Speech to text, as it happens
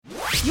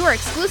your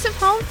exclusive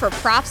home for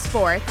prop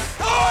sports.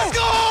 Oh,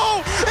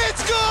 goal!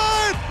 It's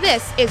good!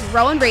 This is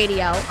Rowan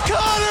Radio.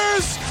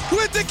 Connors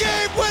with the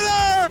game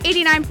winner!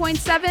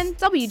 89.7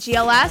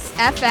 WGLS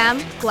FM,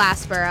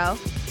 Glassboro.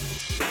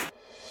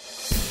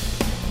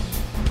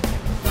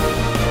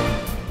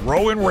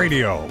 Rowan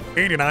Radio,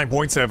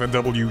 89.7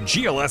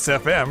 WGLS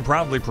FM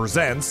proudly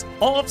presents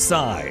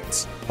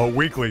Offsides, a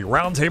weekly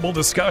roundtable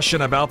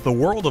discussion about the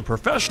world of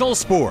professional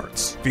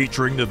sports,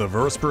 featuring the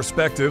diverse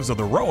perspectives of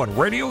the Rowan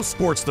Radio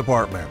Sports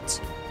Department.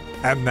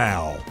 And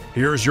now,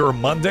 here's your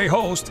Monday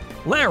host,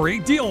 Larry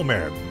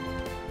Dielman.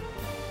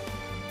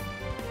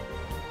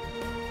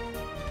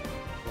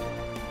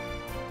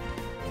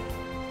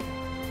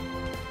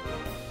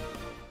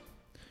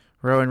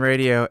 Rowan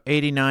Radio,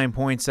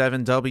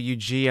 89.7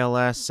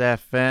 WGLS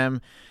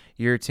FM.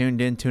 You're tuned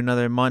in to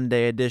another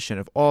Monday edition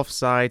of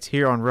Offsides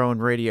here on Rowan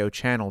Radio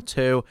Channel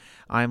 2.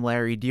 I'm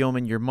Larry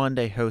Dielman, your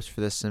Monday host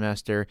for this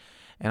semester,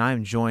 and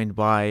I'm joined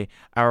by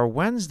our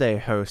Wednesday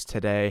host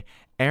today,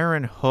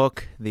 Aaron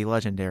Hook, the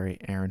legendary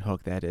Aaron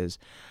Hook, that is.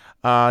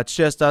 It's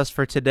just us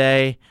for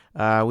today.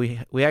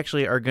 We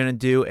actually are going to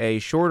do a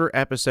shorter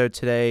episode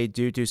today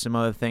due to some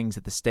other things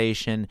at the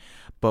station,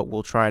 but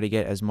we'll try to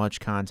get as much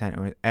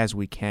content as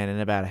we can in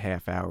about a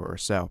half hour or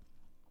so.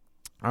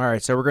 All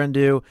right, so we're going to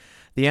do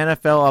the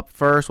NFL up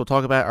first. We'll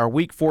talk about our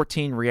Week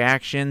 14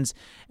 reactions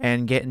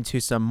and get into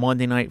some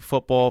Monday Night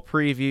Football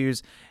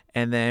previews,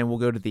 and then we'll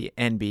go to the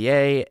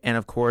NBA and,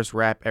 of course,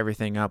 wrap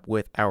everything up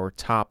with our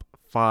top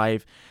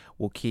 5.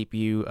 We'll keep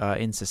you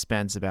in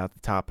suspense about the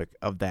topic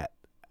of that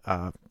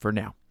for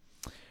now.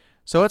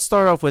 So let's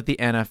start off with the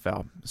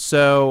NFL.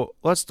 So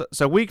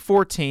Week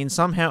 14.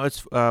 Somehow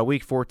it's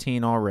Week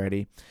 14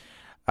 already.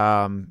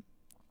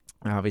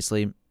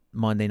 Obviously,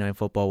 Monday Night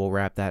Football will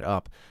wrap that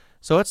up.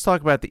 So let's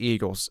talk about the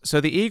Eagles.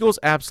 So the Eagles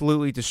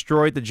absolutely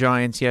destroyed the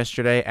Giants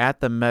yesterday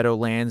at the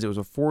Meadowlands. It was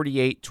a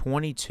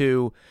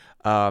 48-22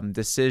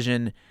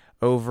 decision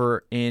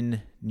over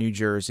in New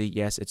Jersey.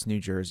 Yes, it's New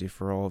Jersey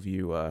for all of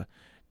you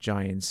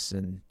Giants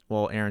and,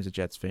 well, Aaron's a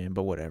Jets fan,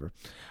 but whatever.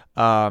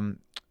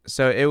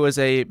 So it was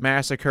a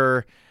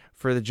massacre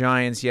for the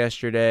Giants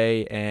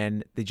yesterday,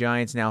 and the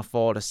Giants now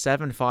fall to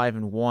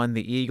 7-5-1.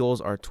 The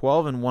Eagles are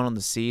 12-1 on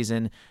the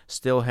season,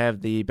 still have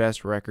the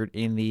best record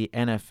in the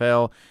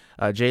NFL.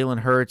 Jalen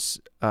Hurts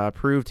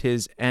proved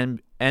his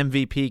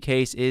MVP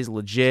case is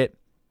legit.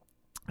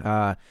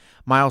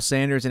 Miles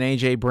Sanders and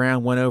A.J.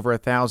 Brown went over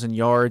 1,000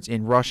 yards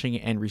in rushing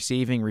and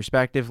receiving,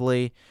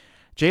 respectively.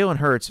 Jalen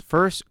Hurts,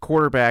 first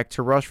quarterback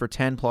to rush for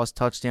 10-plus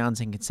touchdowns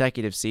in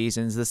consecutive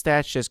seasons. The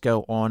stats just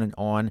go on and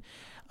on.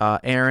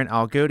 Aaron,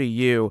 I'll go to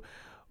you.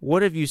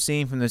 What have you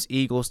seen from this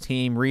Eagles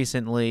team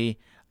recently?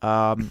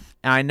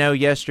 I know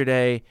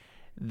yesterday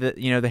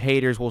the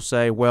haters will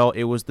say, well,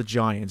 it was the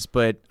Giants.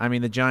 But, I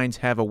mean, the Giants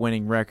have a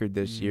winning record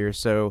this year.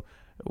 So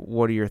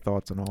what are your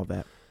thoughts on all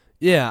that?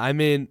 Yeah, I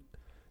mean,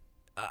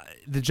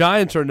 the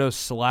Giants are no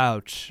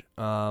slouch.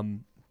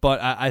 But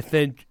I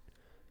think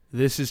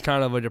this is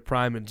kind of like a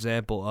prime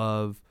example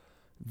of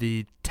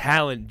the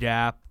talent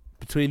gap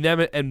between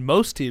them and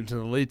most teams in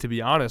the league, to be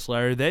honest,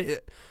 Larry.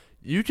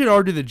 You could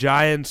argue the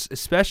Giants,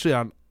 especially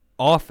on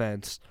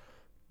offense,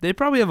 they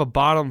probably have a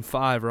bottom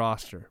 5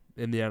 roster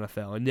in the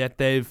NFL, and yet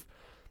they've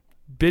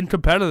been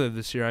competitive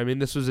this year. I mean,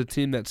 this was a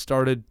team that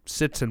started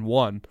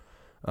 6-1.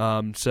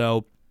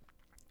 So,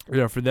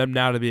 for them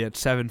now to be at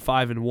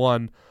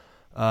 7-5-1,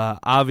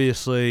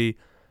 obviously,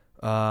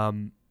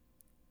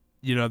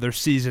 their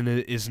season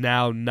is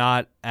now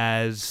not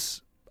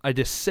as,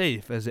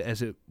 safe as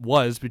it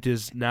was,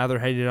 because now they're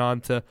hanging on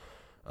to,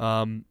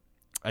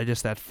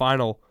 that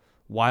final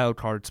wild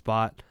card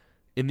spot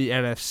in the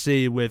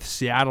NFC with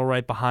Seattle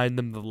right behind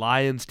them. The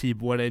Lions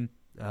keep winning,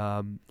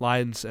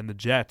 Lions and the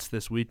Jets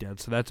this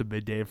weekend, so that's a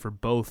big game for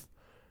both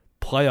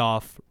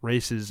playoff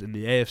races in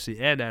the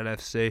AFC and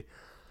NFC.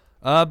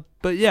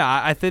 But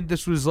yeah, I think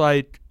this was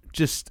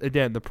just,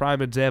 again, the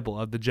prime example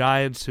of the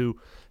Giants, who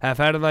have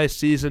had a nice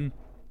season,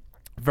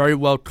 very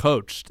well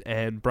coached,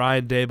 and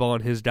Brian Daboll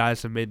and his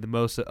guys have made the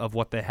most of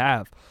what they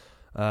have.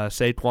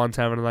 Saquon's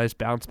having a nice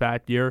bounce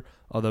back year,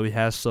 although he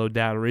has slowed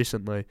down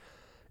recently.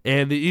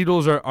 And the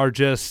Eagles are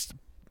just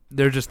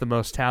the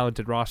most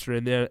talented roster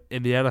in the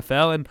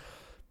NFL, and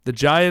the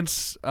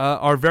Giants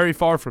are very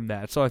far from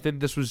that. So I think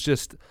this was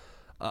just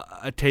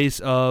a case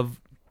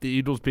of the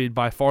Eagles being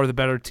by far the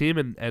better team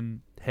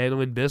and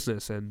handling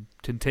business and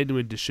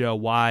continuing to show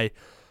why,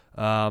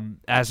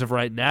 as of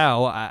right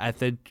now, I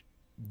think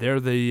they're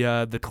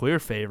the clear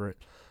favorite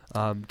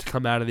to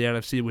come out of the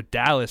NFC, with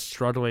Dallas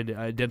struggling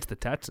against the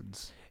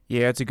Texans.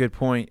 Yeah, that's a good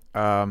point.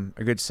 A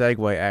good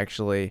segue,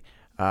 actually.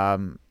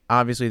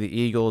 Obviously, the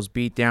Eagles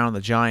beat down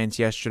the Giants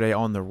yesterday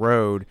on the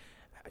road.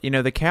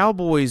 The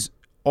Cowboys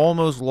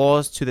almost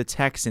lost to the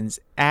Texans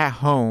at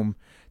home.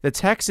 The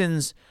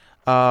Texans,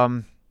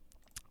 for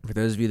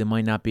those of you that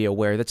might not be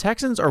aware, the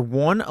Texans are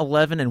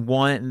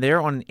 1-11-1, and they're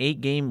on an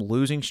 8-game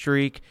losing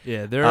streak.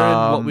 Yeah, they're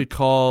in what we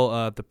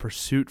call the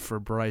pursuit for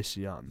Bryce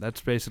Young. That's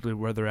basically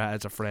where they're at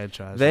as a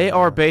franchise. They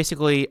are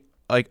basically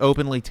like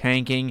openly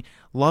tanking.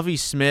 Lovie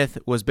Smith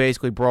was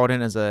basically brought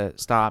in as a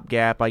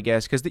stopgap, I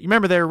guess, because you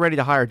remember they were ready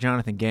to hire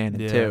Jonathan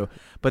Gannon too,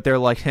 but they're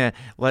like, no.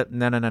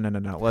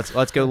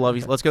 Let's go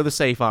Lovie. Let's go the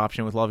safe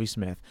option with Lovie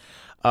Smith.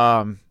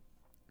 So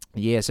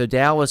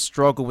Dallas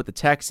struggled with the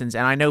Texans,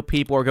 and I know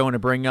people are going to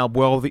bring up,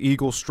 well, the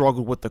Eagles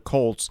struggled with the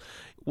Colts.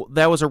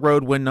 That was a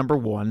road win, number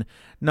one.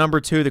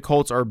 Number two, the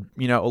Colts are,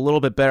 a little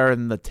bit better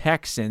than the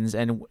Texans,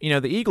 and,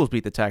 the Eagles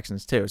beat the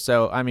Texans too.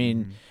 So, I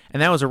mean,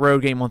 and that was a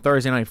road game on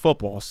Thursday Night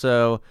Football.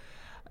 So,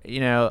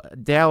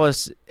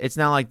 Dallas, it's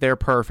not like they're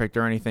perfect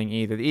or anything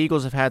either. The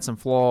Eagles have had some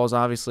flaws.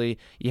 Obviously,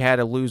 you had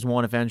to lose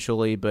one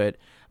eventually, but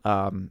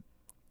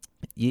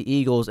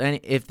Eagles, and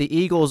if the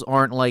Eagles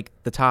aren't like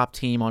the top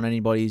team on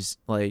anybody's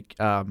like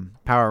power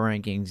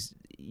rankings,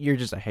 you're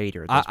just a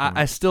hater at this point.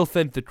 I still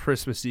think the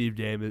Christmas Eve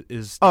game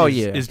is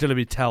going to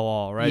be tell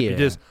all, right? Yeah.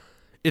 Because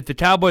if the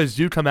Cowboys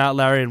do come out,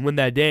 Larry, and win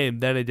that game,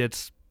 then it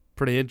gets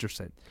pretty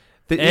interesting.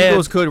 The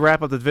Eagles could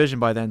wrap up the division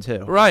by then too.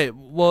 Right.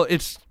 Well,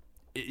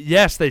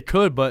 yes, they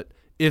could, but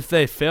if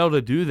they fail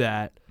to do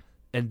that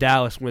and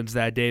Dallas wins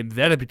that game,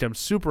 then it becomes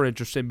super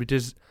interesting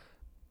because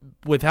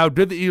with how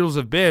good the Eagles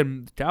have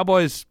been, the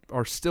Cowboys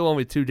are still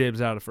only 2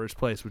 games out of first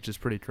place, which is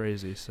pretty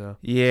crazy. So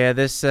yeah,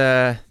 this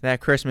that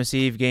Christmas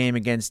Eve game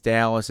against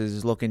Dallas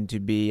is looking to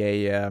be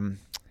a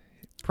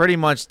pretty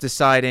much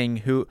deciding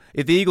who.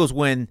 If the Eagles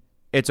win,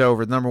 it's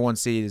over. The number 1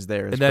 seed is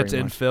theirs. And that's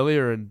in Philly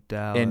or in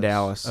Dallas? In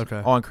Dallas.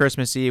 Okay. On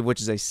Christmas Eve,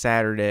 which is a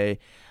Saturday.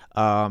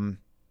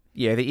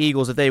 The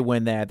Eagles, if they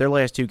win that, their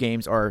last 2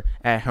 games are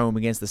at home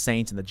against the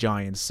Saints and the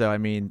Giants. So, I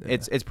mean,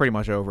 it's pretty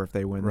much over if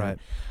they win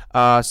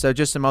that. So,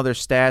 just some other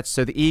stats.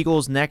 So, the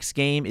Eagles' next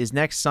game is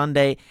next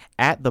Sunday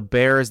at the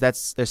Bears.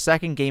 That's their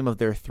second game of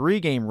their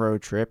 3-game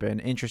road trip. An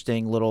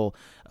interesting little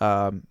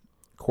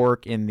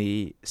quirk in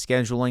the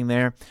scheduling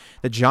there.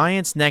 The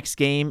Giants' next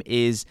game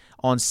is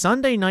on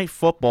Sunday Night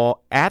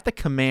Football at the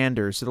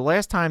Commanders. So, the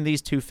last time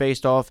these two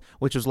faced off,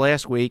 which was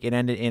last week, it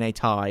ended in a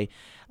tie.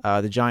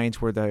 The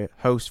Giants were the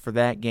hosts for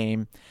that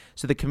game.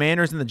 So the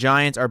Commanders and the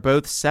Giants are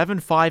both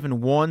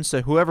 7-5-1.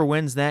 So whoever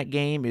wins that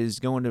game is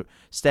going to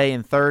stay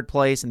in 3rd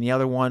place, and the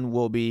other one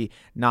will be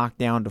knocked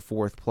down to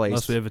 4th place.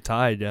 Unless we have a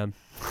tie again.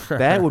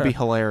 That would be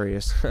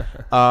hilarious.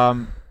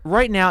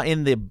 Right now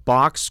in the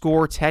box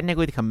score,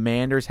 technically the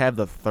Commanders have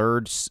the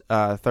third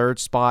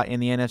spot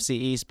in the NFC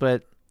East,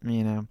 but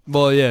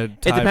well, yeah,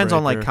 it depends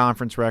on like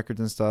conference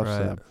records and stuff.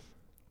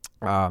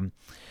 Right. So.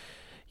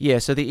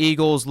 So the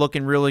Eagles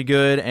looking really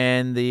good,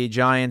 and the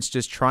Giants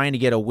just trying to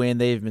get a win.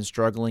 They've been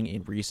struggling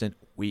in recent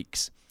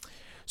weeks.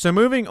 So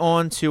moving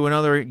on to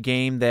another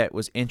game that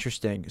was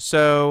interesting.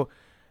 So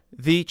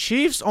the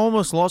Chiefs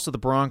almost lost to the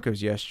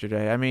Broncos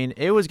yesterday. I mean,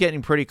 it was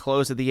getting pretty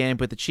close at the end,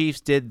 but the Chiefs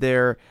did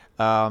their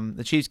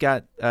the Chiefs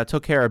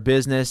took care of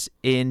business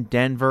in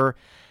Denver.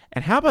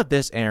 And how about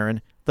this,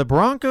 Aaron? The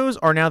Broncos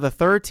are now the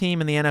 3rd team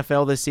in the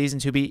NFL this season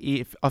to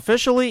be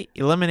officially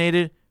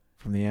eliminated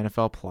from the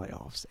NFL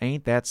playoffs.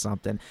 Ain't that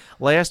something?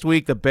 Last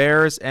week, the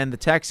Bears and the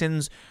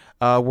Texans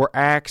were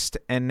axed,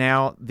 and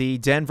now the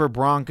Denver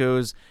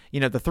Broncos, the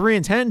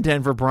 3-10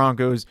 Denver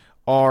Broncos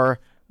are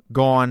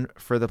gone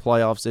for the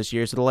playoffs this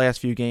year, so the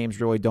last few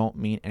games really don't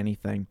mean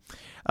anything.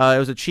 It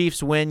was a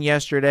Chiefs win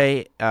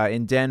yesterday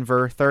in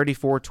Denver,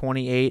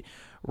 34-28.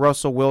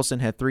 Russell Wilson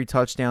had 3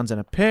 touchdowns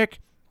and a pick.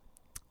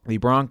 The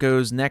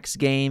Broncos' next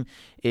game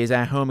is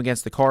at home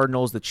against the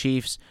Cardinals. The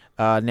Chiefs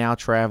now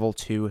travel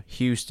to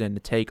Houston to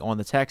take on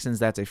the Texans.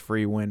 That's a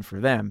free win for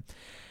them.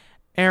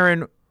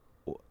 Aaron,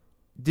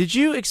 did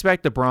you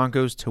expect the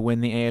Broncos to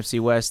win the AFC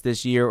West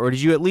this year, or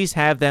did you at least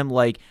have them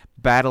like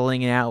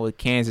battling it out with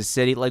Kansas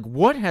City? Like,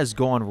 what has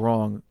gone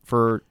wrong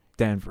for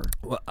Denver?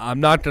 Well,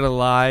 I'm not going to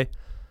lie.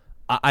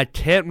 I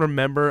can't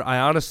remember. I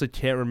honestly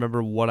can't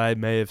remember what I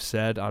may have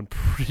said on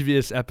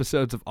previous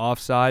episodes of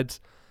Offsides.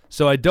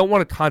 So I don't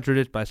want to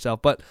contradict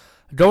myself, but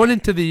going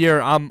into the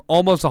year, I'm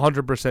almost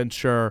 100%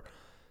 sure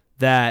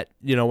that,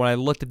 when I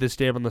looked at this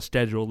game on the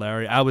schedule,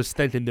 Larry, I was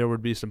thinking there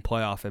would be some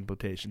playoff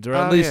implications, or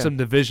at least some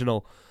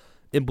divisional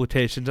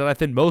implications, and I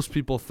think most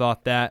people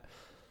thought that.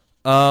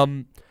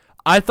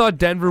 I thought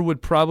Denver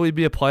would probably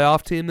be a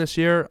playoff team this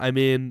year. I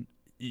mean,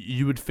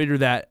 you would figure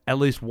that at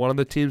least one of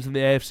the teams in the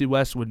AFC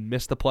West would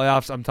miss the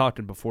playoffs. I'm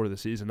talking before the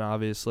season,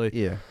 obviously.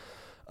 Yeah.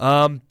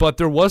 But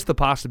there was the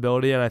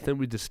possibility, and I think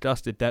we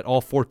discussed it, that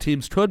all 4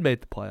 teams could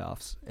make the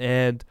playoffs.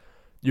 And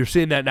you're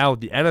seeing that now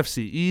with the NFC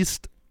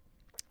East.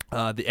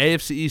 The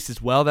AFC East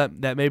as well,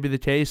 that may be the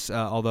case,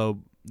 although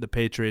the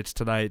Patriots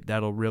tonight,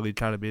 that'll really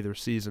kind of be their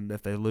season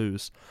if they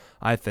lose,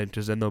 I think,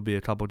 because then they'll be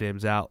a couple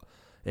games out.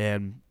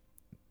 And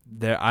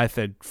I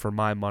think, for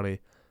my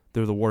money,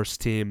 they're the worst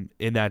team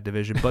in that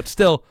division. But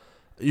still,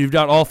 you've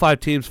got all 5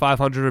 teams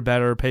 500 or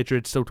better,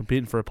 Patriots still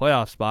competing for a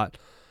playoff spot.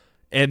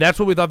 And that's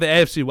what we thought the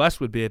AFC West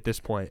would be at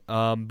this point.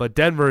 But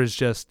Denver is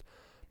just,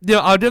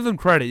 I'll give them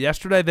credit.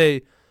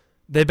 Yesterday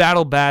they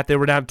battled back. They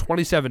were down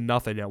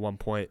 27-0 at one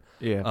point.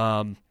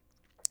 Yeah.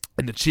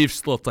 And the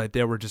Chiefs looked like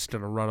they were just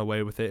going to run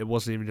away with it. It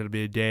wasn't even going to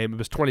be a game. It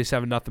was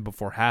 27-0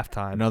 before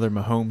halftime. Another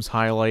Mahomes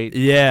highlight.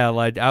 Yeah,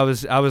 like I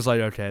was like,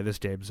 okay, this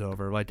game's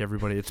over. Like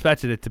everybody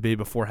expected it to be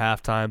before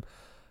halftime.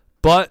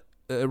 But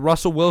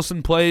Russell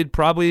Wilson played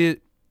probably,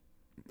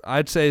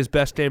 I'd say, his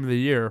best game of the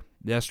year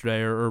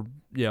yesterday, or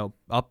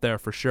up there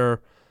for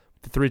sure.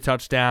 The 3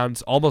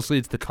 touchdowns, almost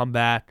leads the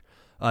comeback.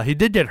 He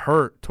did get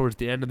hurt towards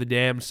the end of the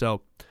game,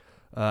 so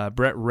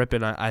Brett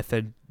Rippon, I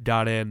think,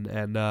 got in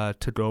and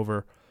took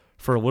over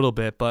for a little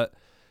bit. But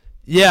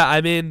yeah,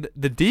 I mean,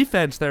 the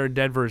defense there in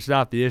Denver is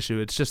not the issue.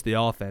 It's just the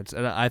offense.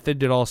 And I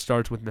think it all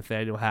starts with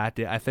Nathaniel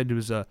Hackett. I think it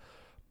was a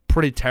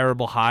pretty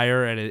terrible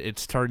hire, and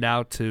it's turned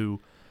out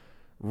to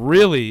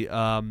really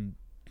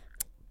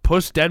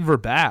push Denver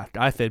back,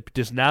 I think,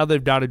 because now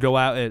they've got to go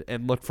out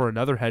and look for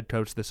another head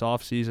coach this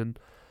offseason.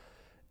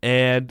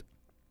 And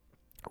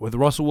with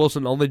Russell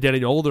Wilson only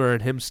getting older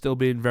and him still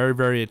being very,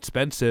 very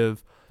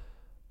expensive,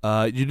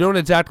 you don't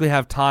exactly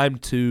have time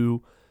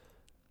to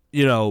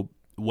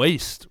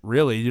waste,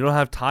 really. You don't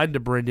have time to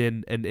bring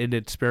in an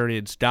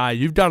inexperienced guy.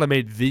 You've got to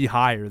make the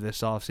hire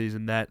this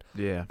offseason that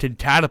can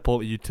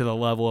catapult you to the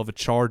level of a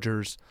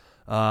Chargers.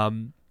 I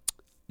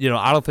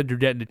don't think you're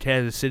getting to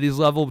Kansas City's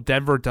level.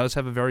 Denver does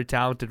have a very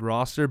talented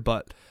roster,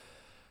 but,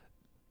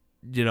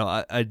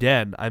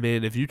 again, I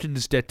mean, if you can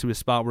just get to a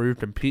spot where you're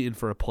competing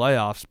for a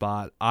playoff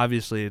spot,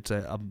 obviously it's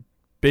a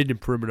big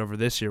improvement over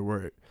this year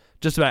where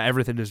just about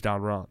everything has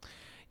gone wrong.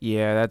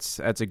 Yeah, that's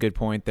a good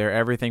point there.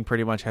 Everything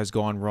pretty much has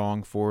gone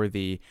wrong for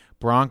the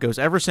Broncos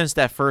ever since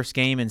that first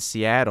game in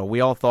Seattle.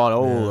 We all thought,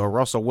 a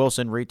Russell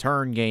Wilson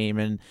return game,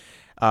 and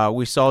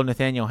we saw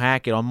Nathaniel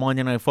Hackett on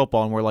Monday Night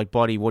Football, and we're like,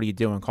 buddy, what are you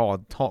doing? Call a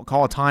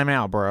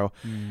timeout, bro.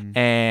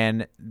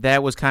 And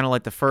that was kind of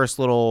like the first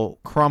little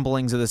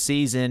crumblings of the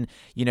season.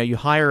 You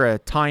hire a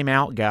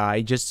timeout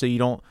guy just so you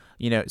don't.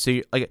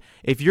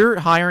 If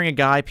you're hiring a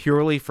guy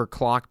purely for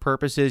clock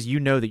purposes,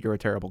 that you're a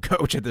terrible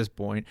coach at this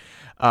point.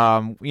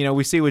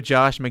 We see with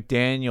Josh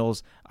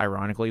McDaniels,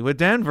 ironically, with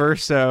Denver.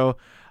 So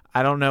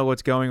I don't know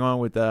what's going on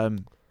with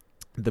the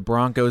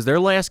Broncos. Their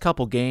last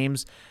couple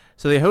games,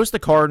 so they host the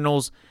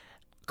Cardinals.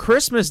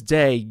 Christmas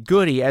Day,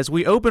 goody, as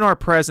we open our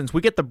presents,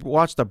 we get to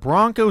watch the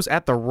Broncos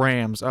at the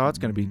Rams. Oh, it's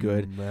going to be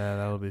good. Man,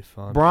 that'll be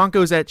fun.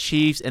 Broncos at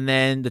Chiefs, and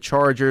then the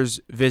Chargers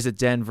visit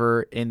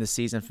Denver in the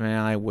season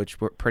finale, which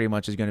pretty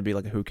much is going to be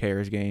like a who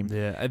cares game.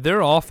 Yeah,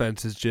 their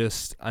offense is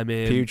just,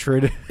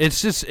 putrid.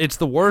 It's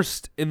the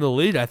worst in the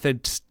league, I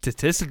think,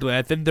 statistically.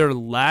 I think they're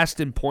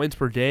last in points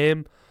per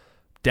game,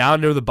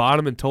 down near the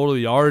bottom in total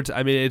yards.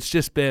 I mean, it's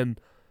just been,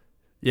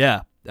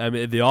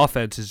 the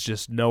offense is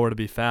just nowhere to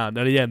be found.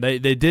 And again,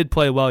 they did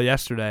play well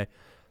yesterday.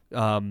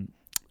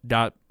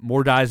 Got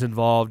more guys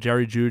involved.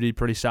 Jerry Jeudy,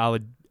 pretty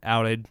solid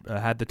outing,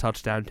 had the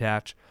touchdown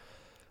catch.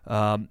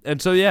 And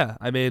so,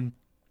 on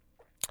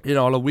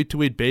a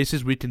week-to-week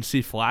basis, we can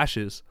see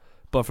flashes.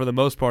 But for the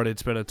most part,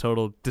 it's been a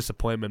total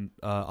disappointment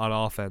on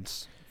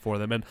offense for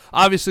them. And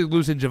obviously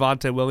losing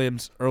Javonte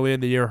Williams early in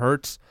the year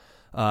hurts.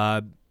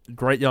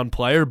 Great young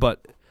player,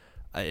 but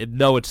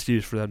no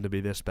excuse for them to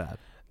be this bad.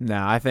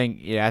 No, I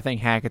think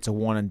Hackett's a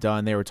one and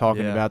done. They were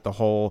talking about the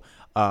whole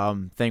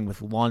thing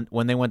with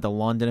when they went to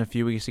London a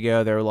few weeks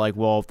ago. They were like,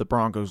 well, if the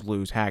Broncos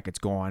lose, Hackett's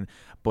gone.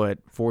 But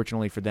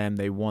fortunately for them,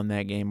 they won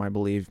that game, I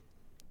believe.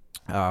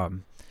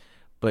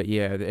 But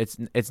yeah,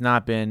 it's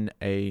not been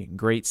a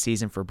great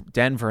season for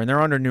Denver, and they're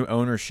under new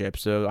ownership.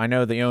 So I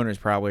know the owners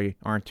probably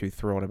aren't too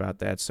thrilled about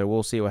that. So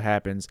we'll see what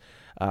happens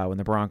when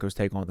the Broncos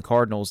take on the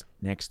Cardinals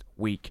next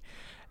week.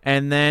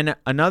 And then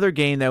another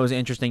game that was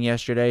interesting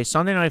yesterday,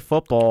 Sunday Night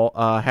Football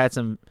had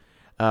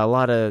a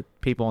lot of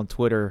people on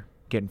Twitter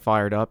getting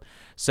fired up.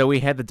 So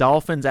we had the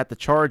Dolphins at the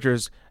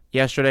Chargers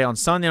yesterday on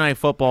Sunday Night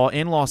Football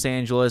in Los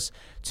Angeles.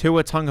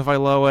 Tua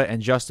Tagovailoa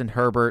and Justin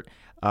Herbert,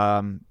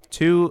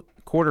 two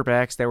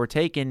quarterbacks that were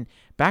taken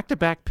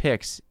back-to-back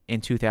picks in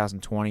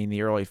 2020 in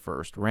the early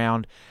first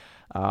round.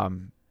 A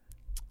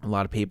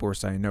lot of people were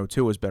saying, no,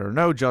 Tua's better.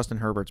 No, Justin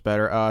Herbert's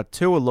better.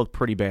 Tua looked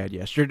pretty bad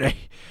yesterday.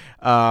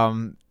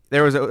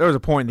 There was a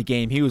point in the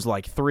game he was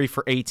like 3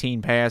 for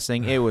 18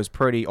 passing. It was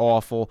pretty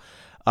awful.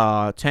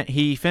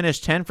 He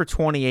finished 10 for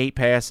 28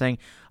 passing,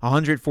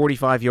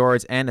 145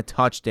 yards and a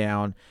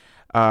touchdown.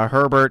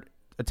 Herbert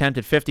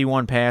attempted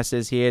 51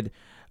 passes. He had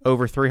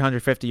over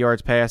 350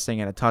 yards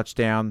passing and a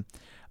touchdown.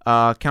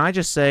 Can I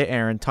just say,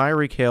 Aaron,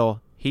 Tyreek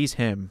Hill, he's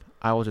him.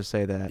 I will just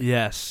say that.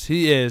 Yes,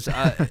 he is.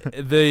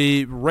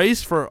 The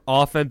race for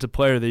Offensive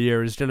Player of the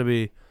Year is going to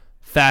be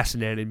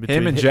fascinating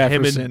between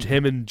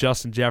him and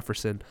Justin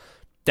Jefferson.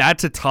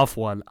 That's a tough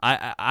one.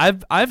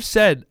 I've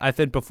said, I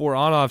think, before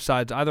on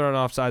offsides, either on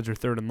offsides or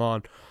third and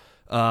long.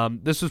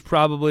 This was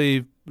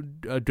probably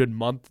a good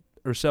month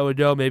or so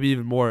ago, maybe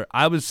even more.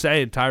 I was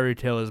saying Tyreek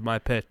Hill is my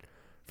pick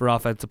for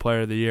Offensive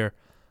Player of the Year.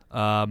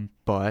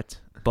 But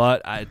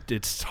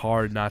it's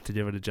hard not to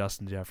give it to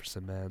Justin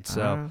Jefferson, man.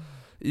 So,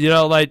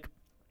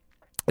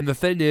 and the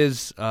thing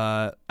is,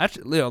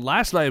 actually,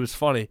 last night it was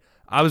funny.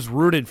 I was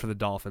rooting for the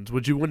Dolphins,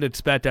 which you wouldn't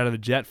expect out of a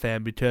Jet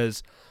fan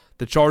because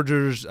the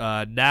Chargers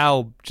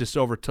now just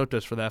overtook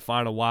us for that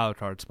final wild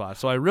card spot.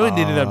 So I really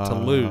needed them to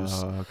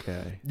lose.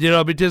 Okay.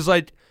 Because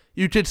like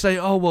you could say,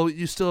 oh, well,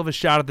 you still have a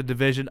shot at the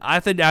division. I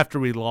think after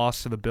we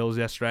lost to the Bills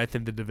yesterday, I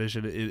think the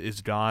division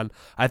is gone.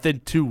 I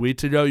think 2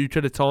 weeks ago you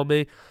could have told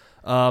me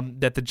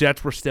that the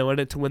Jets were still in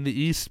it to win the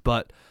East,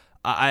 but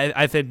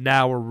I think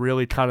now we're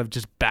really kind of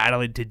just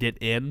battling to get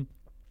in.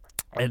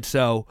 And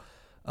so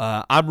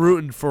I'm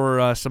rooting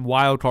for some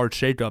wild card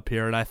shakeup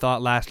here, and I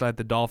thought last night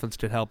the Dolphins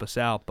could help us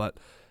out, but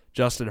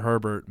Justin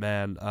Herbert,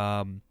 man,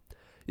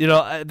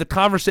 the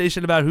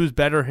conversation about who's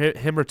better,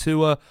 him or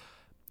Tua,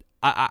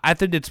 I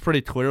think it's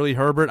pretty clearly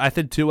Herbert. I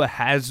think Tua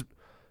has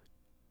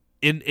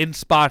in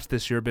spots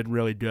this year been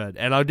really good,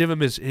 and I'll give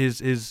him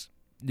his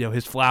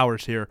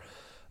flowers here.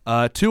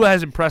 Tua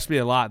has impressed me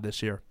a lot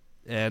this year,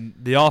 and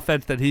the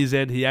offense that he's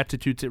in, he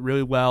executes it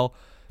really well.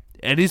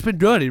 And he's been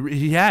good.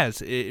 He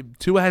has.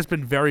 Tua has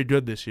been very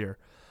good this year,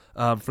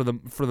 for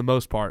the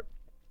most part.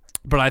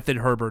 But I think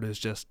Herbert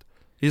is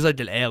he's like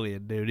an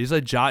alien, dude.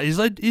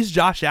 He's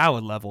Josh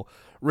Allen level,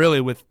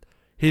 really, with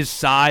his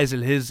size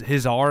and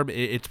his arm.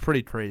 It's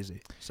pretty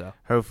crazy. So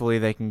hopefully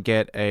they can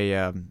get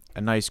a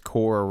nice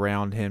core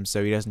around him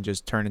so he doesn't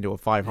just turn into a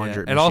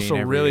 500. And also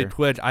really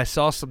quick, I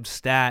saw some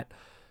stat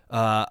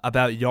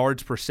about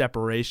yards per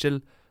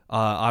separation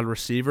on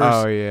receivers.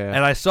 Oh yeah.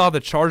 And I saw the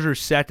Chargers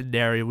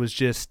secondary was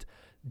just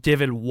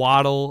giving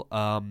Waddle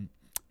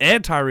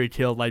and Tyreek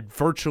Hill like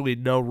virtually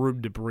no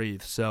room to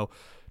breathe. So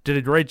did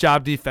a great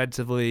job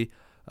defensively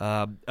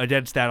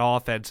against that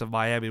offense of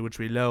Miami, which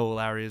we know,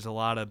 Larry, is a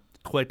lot of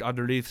quick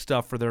underneath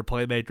stuff for their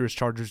playmakers.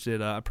 Chargers did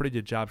a pretty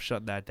good job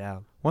shutting that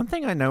down. One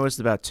thing I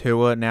noticed about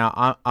Tua,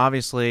 now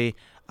obviously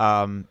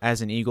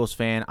as an Eagles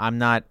fan, I'm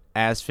not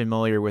as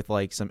familiar with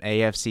like some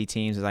AFC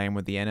teams as I am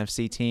with the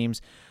NFC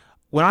teams.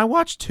 When I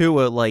watch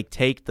Tua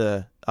take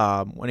the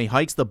when he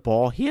hikes the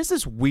ball, he has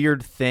this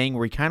weird thing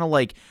where he kind of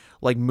like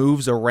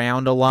moves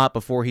around a lot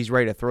before he's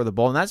ready to throw the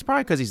ball, and that's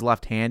probably because he's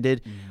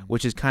left-handed,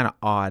 which is kind of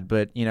odd.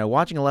 But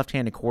watching a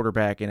left-handed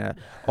quarterback in a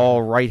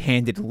all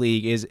right-handed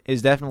league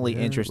is definitely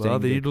interesting. Well,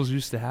 the Eagles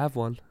used to have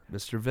one,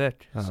 Mr.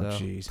 Vick. Oh,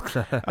 jeez.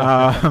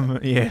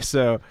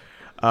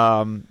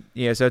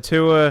 So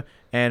Tua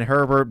and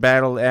Herbert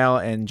battled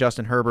out, and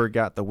Justin Herbert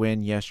got the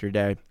win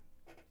yesterday.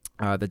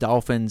 The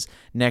Dolphins'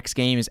 next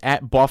game is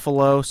at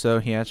Buffalo, so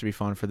that should be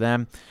fun for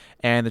them.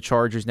 And the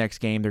Chargers' next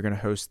game, they're going to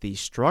host the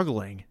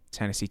struggling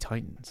Tennessee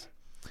Titans.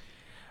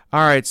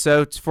 All right,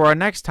 so for our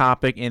next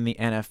topic in the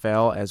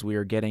NFL, as we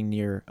are getting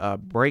near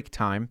break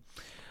time,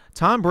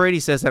 Tom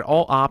Brady says that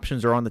all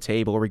options are on the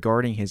table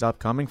regarding his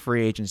upcoming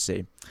free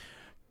agency.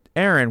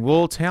 Aaron,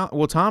 will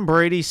Tom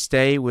Brady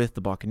stay with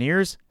the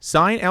Buccaneers,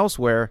 sign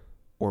elsewhere,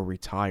 or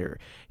retire?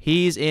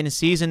 He's in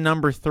season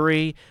number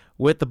 3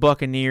 with the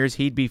Buccaneers.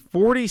 He'd be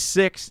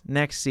 46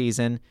 next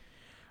season.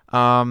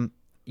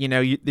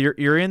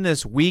 You're in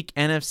this weak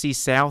NFC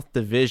South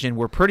division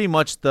where pretty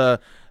much the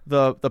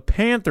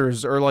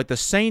Panthers or like the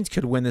Saints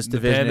could win this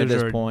division at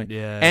this point.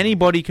 Yeah.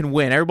 Anybody can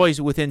win. Everybody's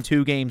within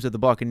 2 games of the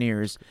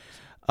Buccaneers.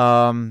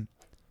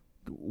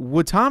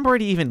 Would Tom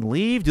Brady even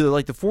leave? Do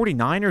the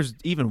 49ers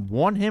even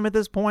want him at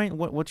this point?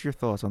 What's your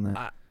thoughts on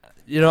that?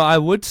 I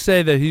would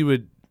say that he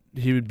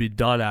would be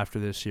done after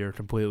this year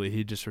completely.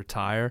 He'd just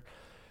retire.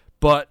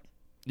 But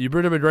you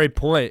bring up a great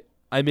point.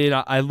 I mean,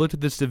 I looked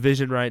at this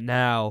division right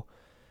now,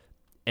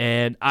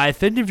 and I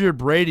think if you're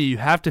Brady, you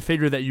have to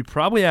figure that you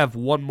probably have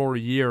one more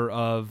year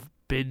of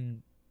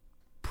being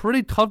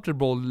pretty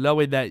comfortable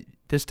knowing that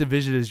this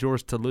division is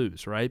yours to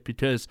lose, right?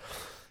 Because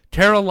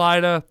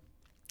Carolina,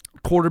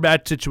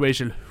 quarterback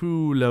situation,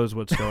 who knows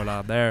what's going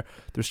on there.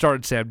 They're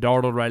starting Sam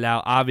Darnold right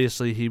now.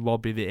 Obviously, he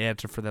won't be the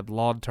answer for them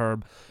long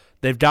term.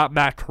 They've got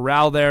Matt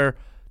Corral there,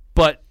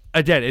 but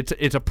again,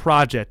 it's a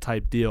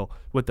project-type deal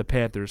with the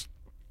Panthers.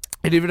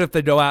 And even if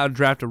they go out and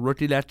draft a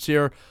rookie next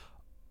year,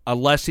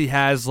 unless he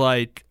has,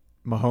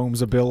 Mahomes'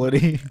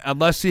 ability.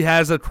 Unless he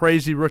has a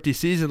crazy rookie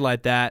season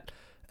like that,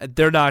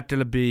 they're not going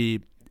to be,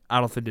 I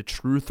don't think, a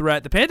true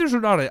threat. The Panthers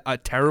are not a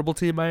terrible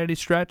team by any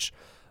stretch.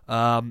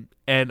 And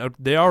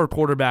they are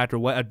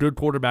a good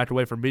quarterback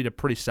away from being a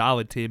pretty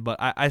solid team, but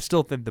I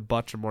still think the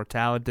Bucs are more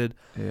talented.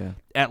 Yeah.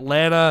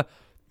 Atlanta,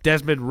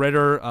 Desmond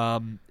Ridder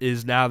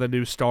is now the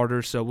new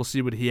starter, so we'll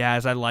see what he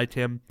has. I like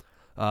him.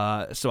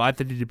 So I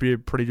think he'd be a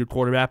pretty good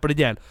quarterback. But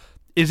again,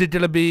 is it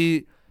going to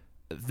be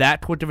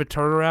that quick of a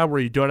turnaround where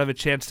you don't have a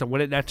chance to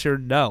win it next year?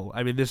 No.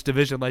 I mean, this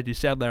division, like you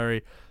said,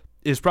 Larry,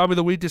 is probably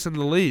the weakest in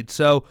the league.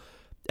 So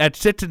at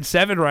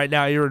 6-7 right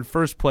now, you're in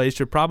first place.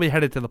 You're probably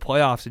headed to the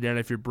playoffs again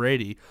if you're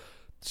Brady.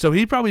 So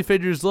he probably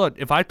figures, look,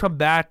 if I come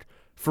back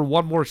for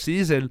one more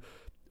season,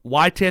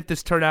 why can't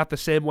this turn out the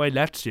same way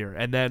next year?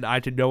 And then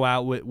I can go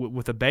out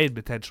with a bang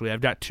potentially.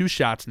 I've got 2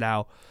 shots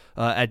now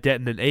at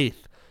getting an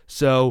 8th.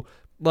 So,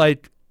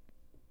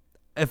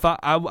 if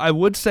I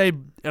would say,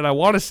 and I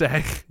want to say,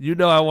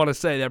 I want to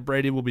say that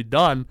Brady will be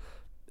done.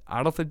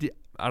 I don't think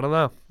I don't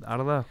know.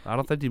 I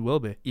don't think he will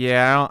be.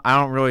 Yeah, I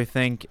don't really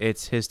think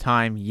it's his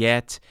time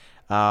yet.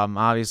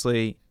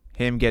 Obviously,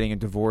 him getting a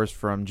divorce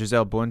from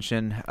Gisele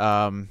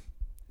Bündchen.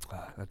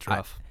 That's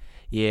rough.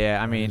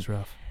 I mean,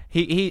 rough.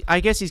 I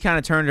guess he's kind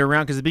of turned it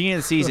around because at the beginning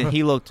of the season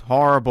he looked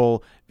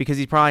horrible because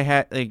he probably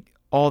had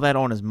all that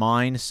on his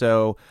mind.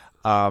 So,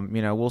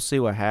 we'll see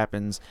what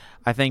happens.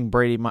 I think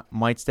Brady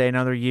might stay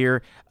another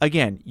year.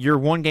 Again, you're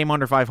one game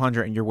under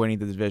 500 and you're winning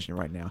the division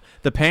right now.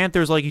 The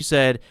Panthers, like you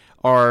said,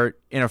 are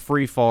in a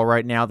free fall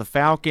right now. The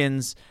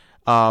Falcons,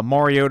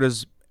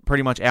 Mariota's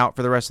pretty much out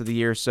for the rest of the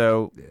year,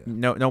 so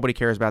nobody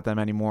cares about them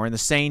anymore. And the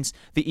Saints,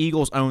 the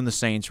Eagles own the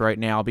Saints right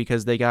now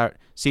because they got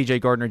C.J.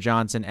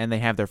 Gardner-Johnson and they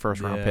have their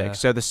first-round pick.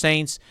 So the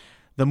Saints,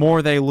 the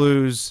more they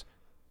lose,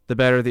 the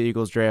better the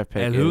Eagles draft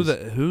pick and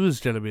is. who's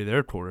going to be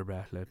their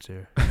quarterback next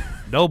year?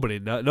 Nobody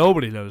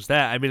knows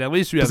that. I mean, at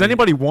least does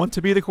anybody want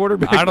to be the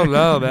quarterback? I don't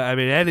know. I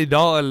mean, Andy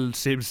Dalton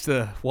seems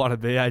to want to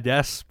be, I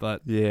guess,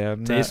 but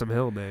Taysom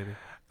Hill maybe.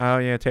 Oh,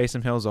 yeah,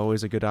 Taysom Hill's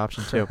always a good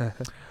option, too.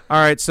 All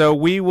right, so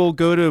we will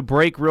go to a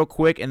break real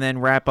quick and then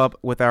wrap up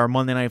with our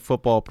Monday Night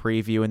Football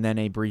preview and then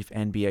a brief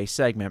NBA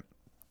segment.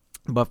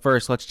 But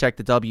first, let's check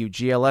the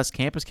WGLS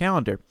campus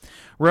calendar.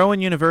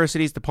 Rowan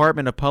University's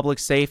Department of Public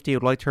Safety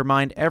would like to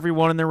remind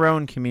everyone in the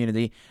Rowan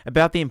community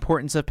about the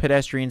importance of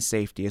pedestrian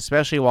safety,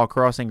 especially while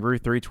crossing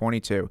Route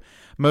 322.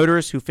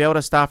 Motorists who fail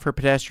to stop for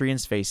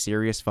pedestrians face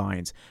serious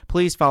fines.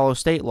 Please follow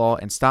state law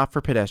and stop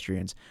for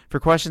pedestrians. For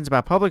questions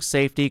about public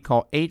safety,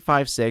 call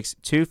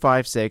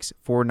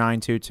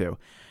 856-256-4922.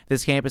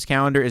 This campus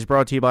calendar is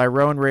brought to you by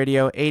Rowan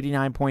Radio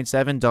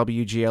 89.7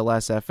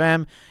 WGLS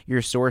FM,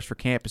 your source for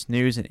campus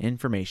news and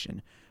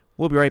information.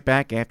 We'll be right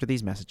back after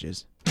these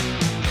messages.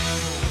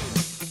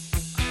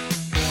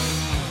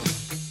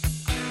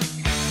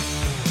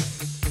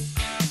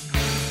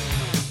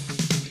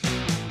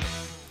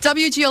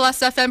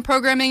 WGLS FM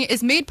programming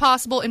is made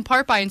possible in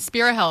part by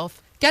Inspira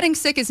Health. Getting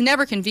sick is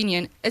never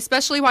convenient,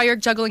 especially while you're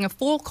juggling a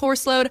full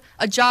course load,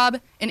 a job,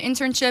 an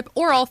internship,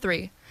 or all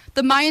three.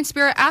 The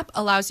MyInspira app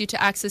allows you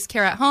to access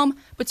care at home,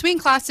 between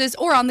classes,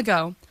 or on the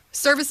go.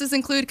 Services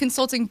include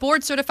consulting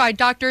board-certified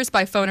doctors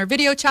by phone or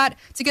video chat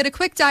to get a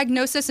quick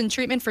diagnosis and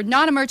treatment for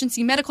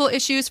non-emergency medical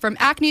issues from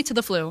acne to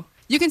the flu.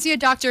 You can see a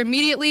doctor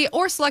immediately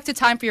or select a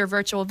time for your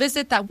virtual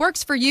visit that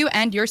works for you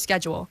and your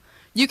schedule.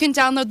 You can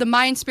download the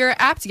MyInspira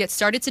app to get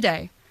started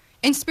today.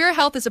 Inspira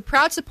Health is a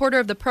proud supporter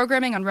of the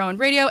programming on Rowan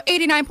Radio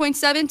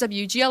 89.7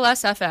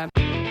 WGLS FM.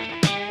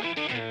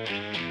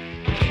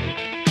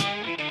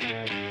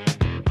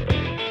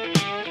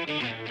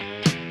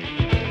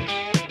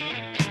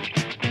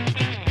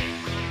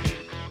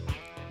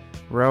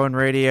 Rowan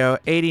Radio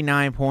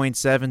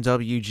 89.7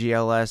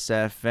 WGLS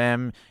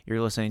FM.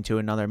 You're listening to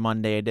another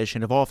Monday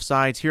edition of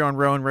Offsides here on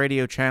Rowan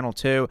Radio Channel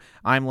 2.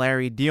 I'm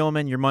Larry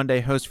Dielman, your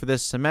Monday host for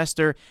this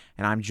semester,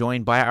 and I'm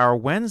joined by our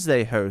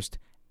Wednesday host,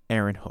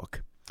 Aaron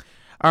Hook.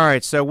 All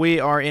right, so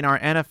we are in our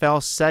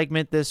NFL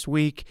segment this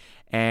week,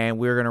 and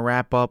we're going to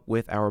wrap up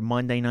with our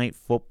Monday Night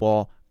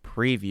Football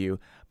preview.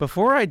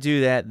 Before I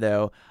do that,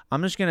 though,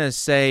 I'm just going to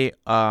say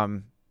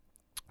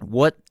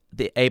what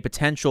a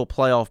potential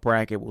playoff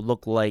bracket would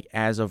look like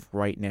as of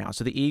right now.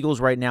 So the Eagles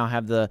right now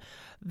have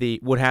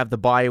would have the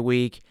bye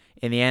week.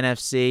 In the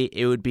NFC,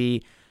 it would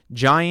be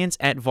Giants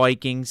at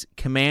Vikings,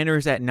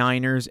 Commanders at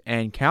Niners,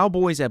 and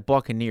Cowboys at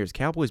Buccaneers.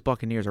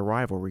 Cowboys-Buccaneers are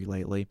rivalry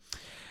lately.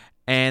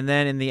 And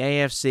then in the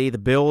AFC, the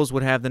Bills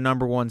would have the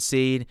number one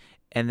seed.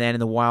 And then in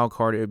the wild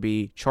card, it would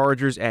be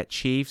Chargers at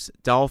Chiefs,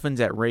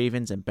 Dolphins at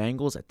Ravens, and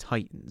Bengals at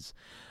Titans.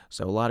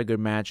 So a lot of good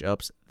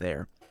matchups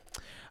there.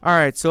 All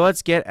right, so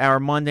let's get our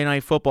Monday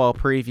Night Football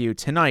preview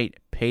tonight.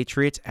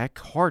 Patriots at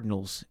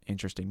Cardinals,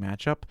 interesting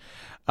matchup.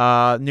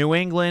 New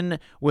England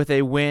with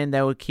a win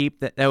that would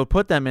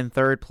put them in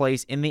third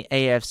place in the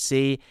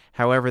AFC.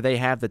 However, they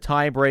have the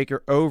tiebreaker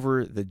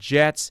over the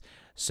Jets,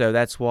 so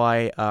that's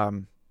why,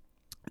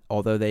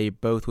 although they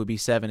both would be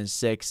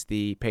 7-6,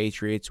 the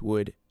Patriots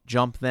would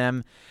jump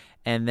them,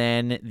 and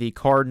then the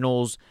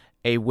Cardinals,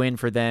 a win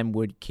for them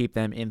would keep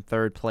them in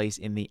third place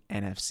in the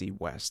NFC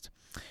West.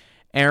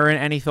 Aaron,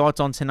 any thoughts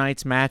on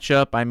tonight's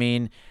matchup? I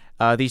mean,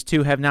 these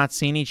two have not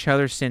seen each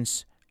other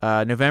since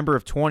November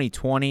of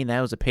 2020. That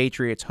was a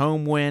Patriots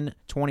home win,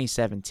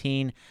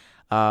 2017.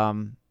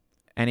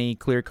 Any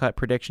clear-cut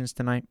predictions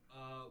tonight?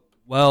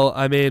 Well,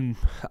 I mean,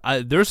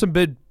 there's some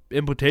big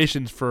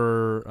implications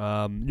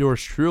for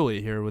yours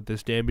truly here with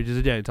this game because,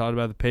 again, you talked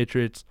about the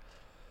Patriots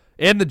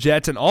and the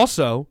Jets. And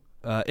also,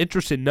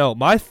 interesting note,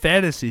 my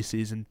fantasy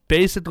season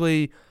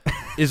basically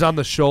is on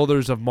the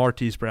shoulders of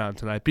Marquise Brown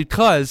tonight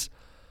because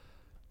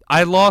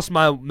I lost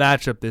my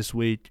matchup this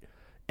week,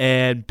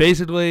 and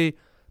basically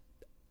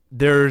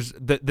there's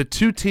the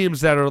two teams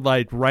that are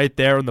like right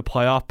there in the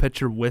playoff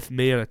picture with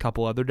me and a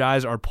couple other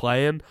guys are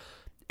playing,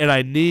 and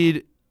I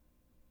need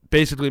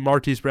basically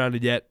Marquise Brown to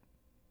get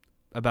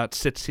about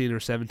 16 or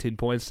 17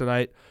 points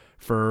tonight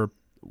for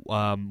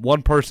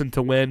one person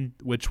to win,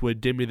 which would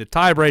give me the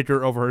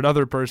tiebreaker over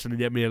another person to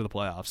get me into the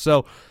playoffs.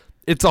 So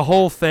it's a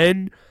whole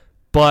thing,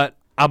 but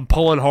I'm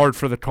pulling hard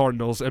for the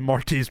Cardinals and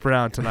Marquise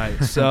Brown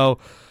tonight. So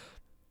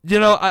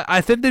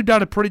I think they've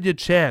got a pretty good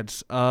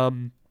chance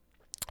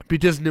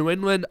because New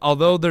England,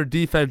 although their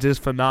defense is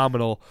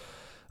phenomenal,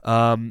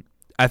 I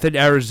think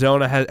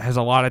Arizona has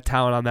a lot of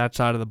talent on that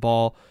side of the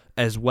ball.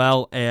 as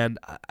well. And,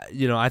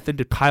 I think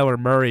that Kyler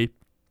Murray,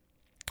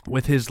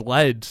 with his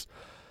legs,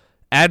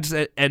 adds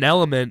an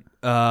element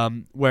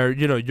where,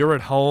 you're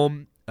at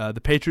home.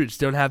 The Patriots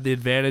don't have the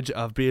advantage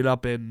of being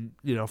up in,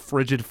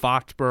 frigid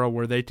Foxborough,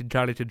 where they can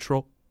kind of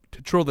control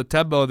the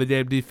tempo of the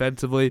game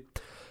defensively.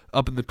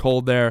 Up in the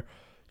cold there,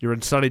 you're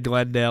in sunny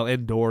Glendale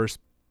indoors.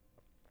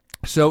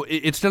 So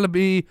it's going to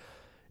be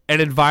an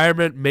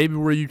environment maybe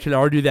where you can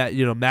argue that,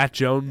 Matt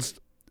Jones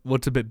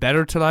looks a bit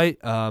better tonight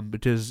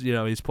because,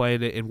 he's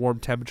playing in warm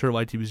temperature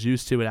like he was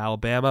used to in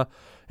Alabama,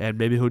 and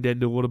maybe he'll get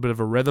into a little bit of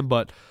a rhythm.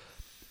 But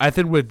I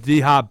think with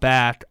D-Hop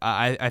back,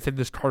 I think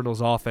this Cardinals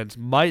offense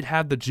might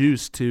have the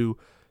juice to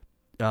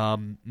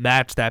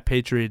match that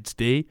Patriots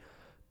D.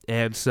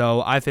 And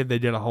so I think they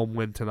get a home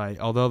win tonight.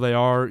 Although they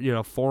are,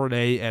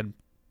 4-8 and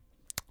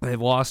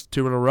they've lost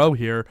 2 in a row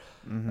here,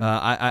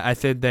 I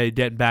think they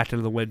get back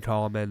into the win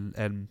column.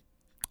 And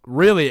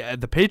really,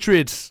 the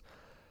Patriots,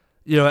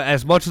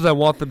 as much as I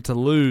want them to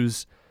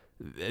lose,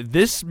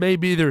 this may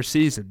be their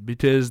season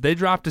because they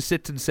dropped to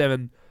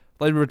 6-7.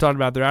 Like we were talking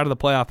about, they're out of the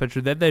playoff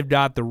picture. Then they've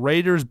got the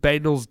Raiders,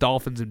 Bengals,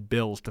 Dolphins, and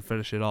Bills to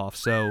finish it off.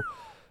 So,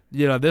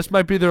 this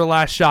might be their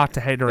last shot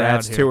to hang around.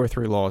 That's here. 2 or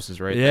 3 losses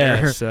right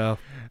there. Yeah, so.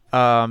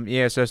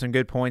 So some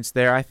good points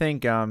there. I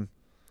think the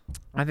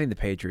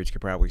Patriots could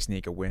probably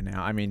sneak a win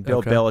out. I mean,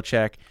 Bill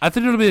Belichick. I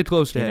think it'll be a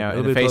close game.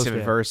 In the face of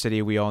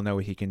adversity, we all know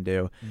what he can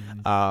do.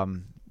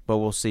 Mm-hmm. But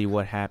we'll see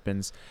what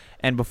happens.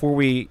 And before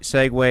we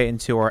segue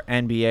into our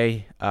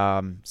NBA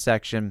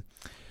section,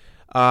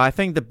 I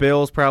think the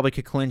Bills probably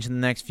could clinch in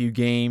the next few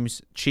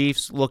games.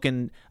 Chiefs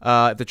looking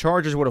if the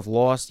Chargers would have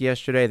lost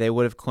yesterday, they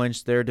would have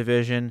clinched their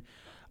division.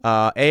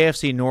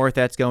 AFC North,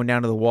 that's going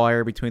down to the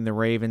wire between the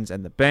Ravens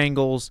and the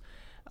Bengals.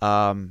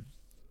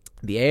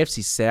 The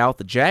AFC South,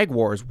 the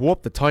Jaguars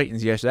whooped the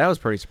Titans yesterday. That was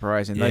pretty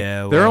surprising.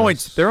 Yeah, they're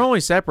only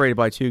separated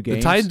by 2 games.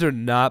 The Titans are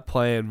not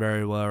playing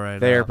very well right now.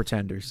 They are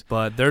pretenders,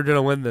 but they're going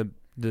to win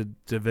the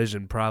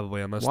division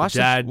probably unless watch the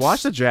Jags.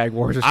 Watch the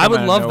Jaguars. I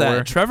would love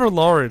that. Trevor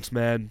Lawrence,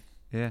 man.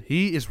 Yeah,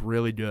 he is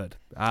really good.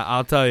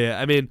 I'll tell you.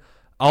 I mean,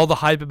 all the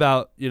hype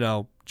about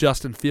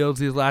Justin Fields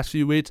these last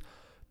few weeks,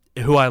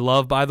 who I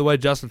love, by the way.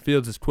 Justin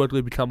Fields has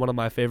quickly become one of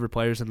my favorite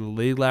players in the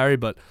league, Larry.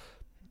 But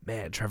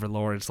man, Trevor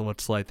Lawrence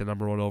looks like the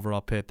number 1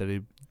 overall pick that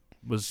he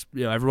was.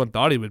 Everyone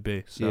thought he would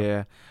be. So.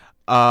 Yeah.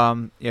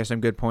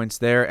 Some good points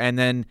there. And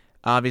then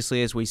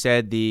obviously, as we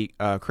said, the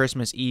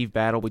Christmas Eve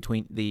battle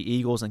between the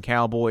Eagles and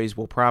Cowboys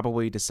will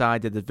probably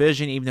decide the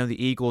division, even though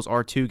the Eagles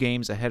are 2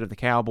 games ahead of the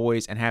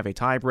Cowboys and have a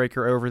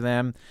tiebreaker over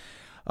them.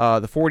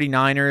 The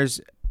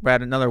 49ers,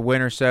 about another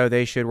win or so,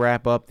 they should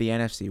wrap up the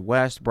NFC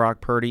West. Brock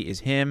Purdy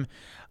is him.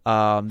 The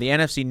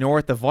NFC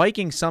North, the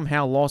Vikings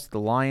somehow lost to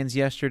the Lions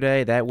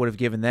yesterday. That would have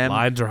given them...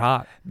 Lions are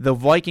hot. The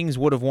Vikings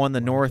would have won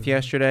the North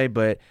yesterday,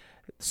 but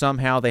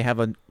somehow they have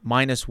a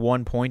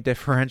 -1 point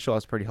differential.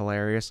 That's pretty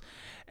hilarious.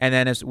 And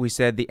then, as we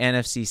said, the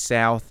NFC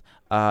South,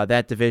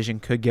 that division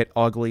could get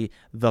ugly.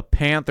 The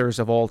Panthers,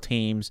 of all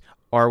teams,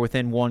 are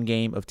within 1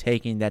 game of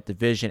taking that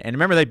division. And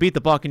remember, they beat the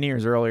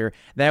Buccaneers earlier.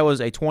 That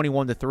was a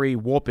 21-3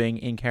 whooping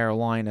in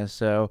Carolina.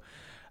 So,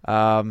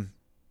 looking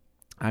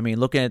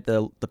at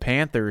the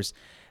Panthers,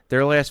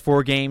 their last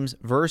 4 games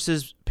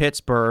versus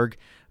Pittsburgh,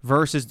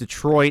 versus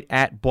Detroit,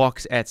 at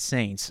Bucks, at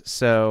Saints.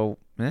 So,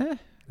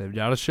 they've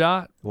got a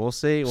shot. We'll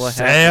see what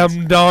happens.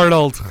 Sam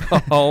Darnold.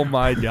 Oh,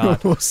 my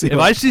God. We'll see. If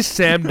I see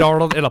Sam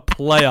Darnold in a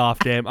playoff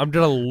game, I'm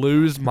going to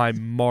lose my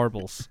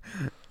marbles.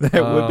 That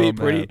would be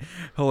pretty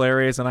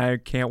hilarious, and I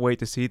can't wait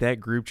to see that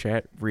group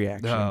chat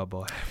reaction. Oh,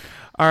 boy.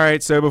 All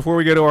right, so before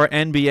we go to our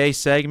NBA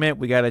segment,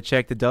 we got to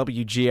check the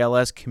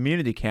WGLS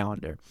community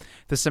calendar.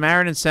 The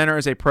Samaritan Center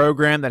is a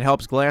program that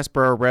helps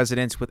Glassboro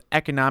residents with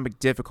economic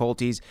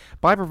difficulties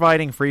by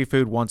providing free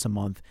food once a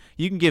month.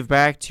 You can give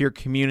back to your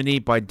community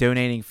by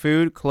donating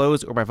food,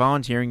 clothes, or by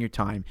volunteering your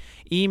time.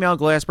 Email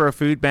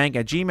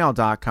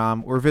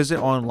glassborofoodbank@gmail.com or visit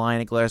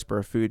online at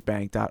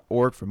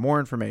glassborofoodbank.org for more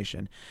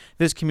information.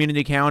 This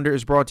community calendar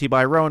is brought to you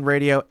by Rowan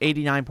Radio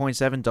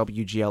 89.7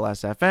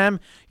 WGLS FM,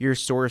 your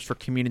source for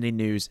community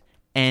news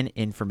and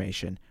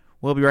information.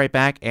 We'll be right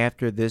back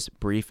after this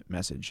brief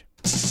message.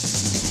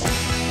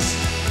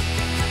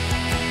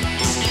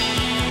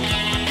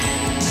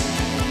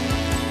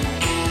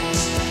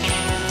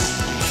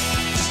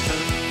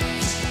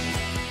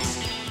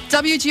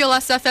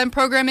 WGLS-FM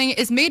programming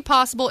is made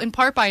possible in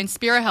part by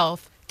Inspira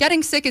Health.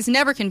 Getting sick is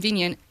never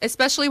convenient,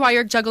 especially while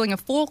you're juggling a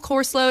full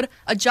course load,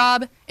 a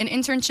job, an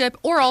internship,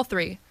 or all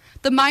 3.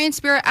 The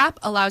MyInspira app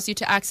allows you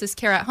to access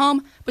care at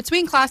home,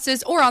 between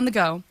classes, or on the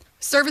go.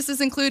 Services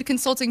include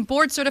consulting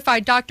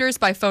board-certified doctors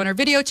by phone or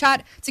video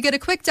chat to get a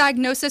quick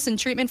diagnosis and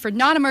treatment for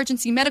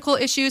non-emergency medical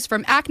issues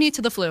from acne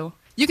to the flu.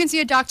 You can see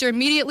a doctor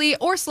immediately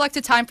or select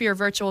a time for your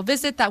virtual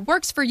visit that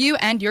works for you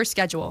and your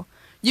schedule.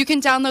 You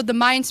can download the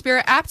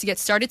MyInspira app to get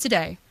started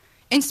today.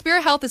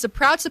 Inspira Health is a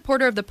proud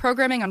supporter of the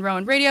programming on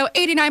Rowan Radio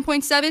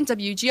 89.7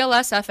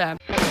 WGLS FM.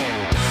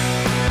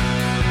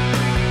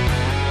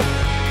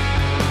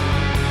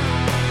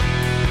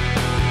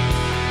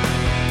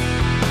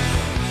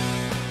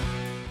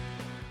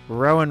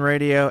 Rowan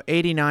Radio,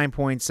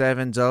 89.7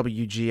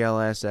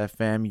 WGLS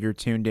FM. You're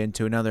tuned in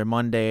to another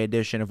Monday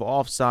edition of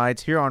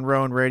Offsides here on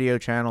Rowan Radio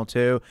Channel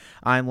 2.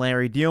 I'm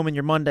Larry Dielman,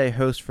 your Monday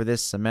host for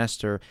this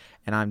semester,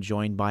 and I'm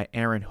joined by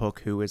Aaron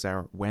Hook, who is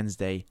our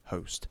Wednesday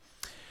host.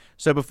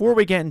 So before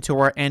we get into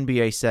our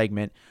NBA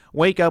segment,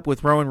 wake up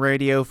with Rowan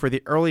Radio for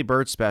the Early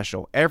Bird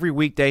Special. Every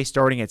weekday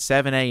starting at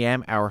 7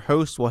 a.m., our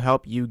host will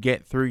help you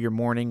get through your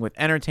morning with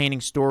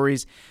entertaining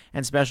stories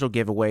and special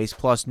giveaways,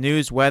 plus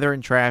news, weather,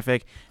 and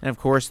traffic, and of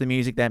course the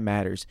music that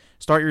matters.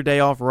 Start your day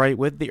off right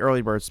with the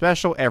Early Bird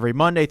Special every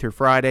Monday through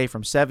Friday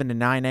from 7 to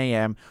 9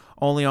 a.m.,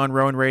 only on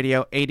Rowan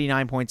Radio,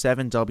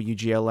 89.7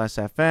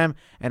 WGLS FM,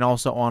 and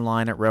also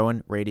online at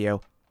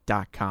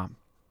rowanradio.com.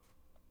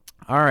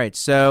 All right,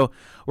 so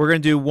we're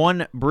going to do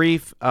one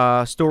brief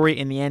story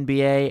in the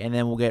NBA, and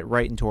then we'll get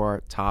right into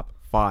our top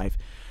five.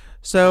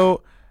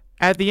 So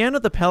at the end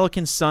of the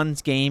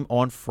Pelicans-Suns game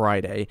on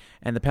Friday,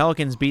 and the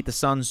Pelicans beat the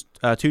Suns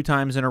 2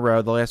 times in a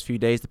row the last few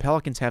days. The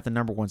Pelicans have the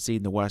number 1 seed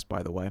in the West,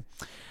 by the way.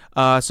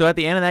 So at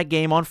the end of that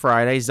game on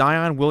Friday,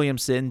 Zion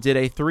Williamson did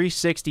a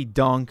 360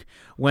 dunk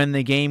when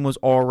the game was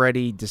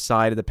already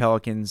decided. The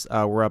Pelicans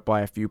were up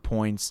by a few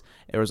points.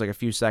 There was like a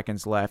few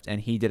seconds left,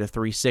 and he did a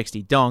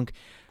 360 dunk.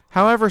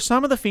 However,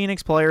 some of the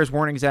Phoenix players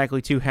weren't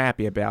exactly too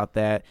happy about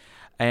that,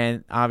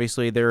 and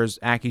obviously there's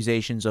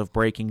accusations of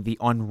breaking the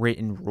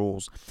unwritten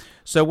rules.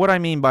 So what I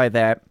mean by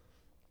that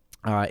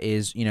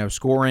is,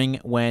 scoring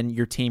when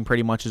your team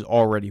pretty much has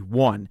already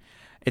won.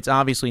 It's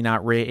obviously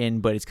not written,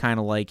 but it's kind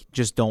of like,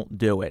 just don't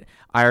do it.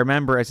 I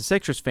remember, as a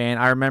Sixers fan,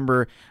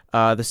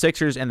 the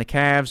Sixers and the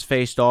Cavs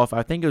faced off,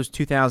 I think it was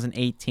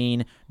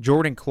 2018.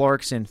 Jordan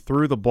Clarkson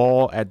threw the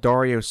ball at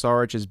Dario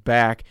Saric's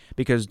back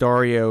because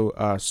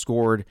Dario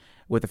scored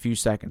with a few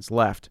seconds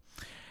left.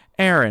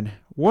 Aaron,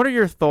 what are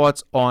your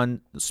thoughts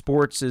on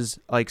sports'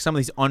 like some of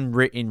these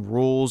unwritten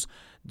rules?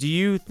 Do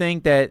you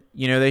think that,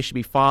 they should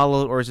be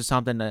followed, or is it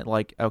something that,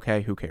 like,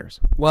 okay, who cares?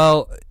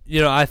 Well,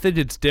 I think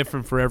it's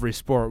different for every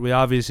sport. We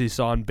obviously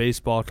saw in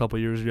baseball a couple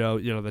years ago,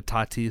 the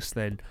Tatis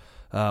thing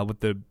with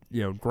the,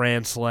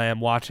 grand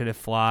slam, watching it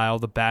fly, all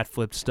the bat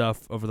flip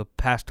stuff over the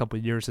past couple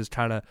of years has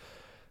kind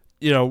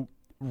of,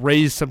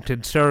 raised some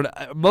concern,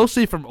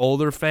 mostly from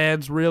older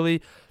fans,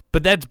 really.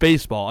 But that's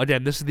baseball.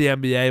 Again, this is the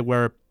NBA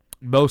where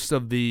most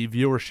of the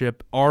viewership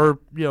are,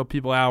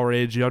 people our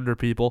age, younger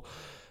people.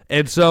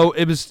 And so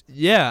it was,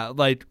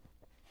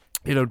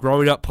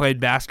 growing up playing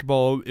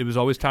basketball, it was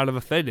always kind of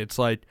a thing. It's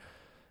like,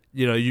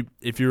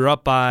 if you're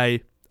up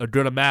by a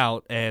good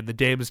amount and the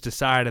game is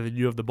decided and then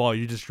you have the ball,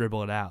 you just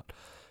dribble it out.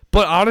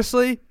 But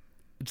honestly,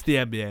 it's the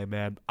NBA,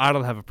 man. I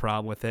don't have a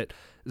problem with it.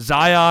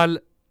 Zion,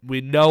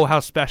 we know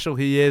how special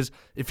he is.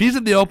 If he's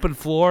in the open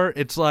floor,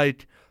 it's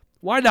like,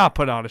 why not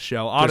put on a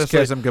show, honestly? Just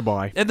kiss him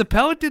goodbye. And the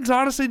Pelicans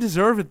honestly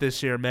deserve it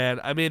this year, man.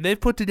 I mean, they've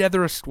put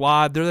together a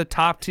squad. They're the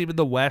top team in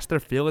the West.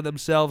 They're feeling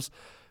themselves.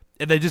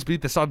 And they just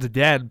beat the Suns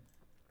again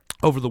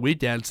over the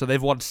weekend. So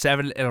they've won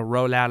 7 in a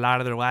row now,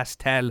 9 of their last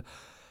 10.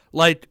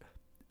 Like,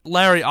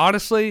 Larry,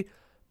 honestly,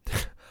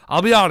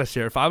 I'll be honest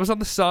here. If I was on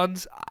the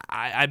Suns,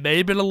 I may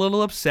have been a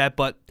little upset,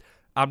 but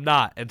I'm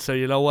not. And so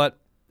you know what?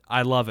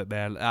 I love it,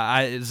 man.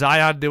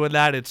 Zion doing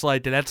that, it's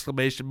like an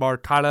exclamation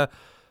mark kind of.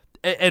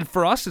 And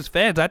for us as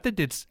fans, I think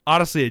it's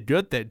honestly a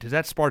good thing because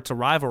that sparks a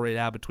rivalry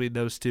now between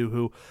those two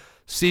who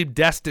seem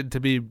destined to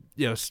be,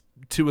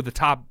 2 of the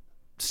top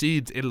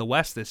seeds in the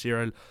West this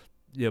year. And,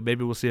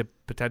 maybe we'll see a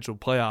potential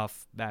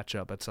playoff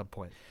matchup at some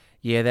point.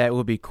 Yeah, that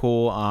would be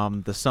cool.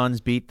 The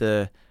Suns beat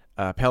the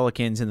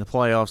Pelicans in the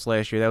playoffs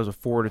last year. That was a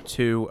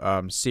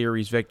 4-2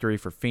 series victory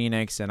for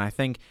Phoenix. And I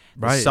think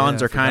the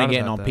Suns are kind of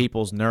getting on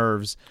people's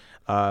nerves.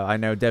 I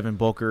know Devin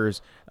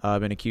Booker's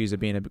been accused of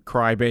being a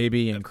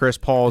crybaby, and Chris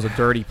Paul's a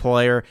dirty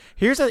player.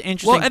 Here's an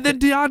interesting. Well, and then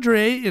DeAndre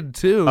Ayton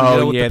too.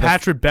 With the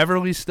Patrick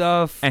Beverly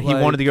stuff, and he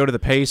wanted to go to the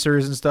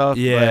Pacers and stuff.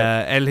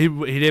 Yeah, and he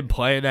didn't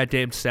play in that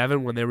Game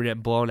 7 when they were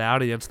getting blown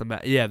out against the.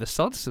 The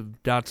Suns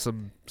have got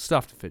some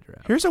stuff to figure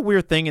out. Here's a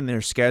weird thing in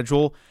their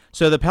schedule.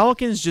 So the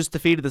Pelicans just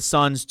defeated the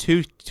Suns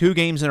two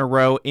games in a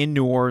row in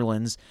New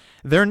Orleans.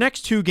 Their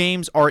next 2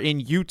 games are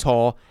in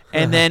Utah,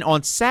 and then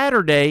on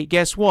Saturday,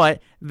 guess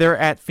what? They're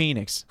at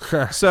Phoenix.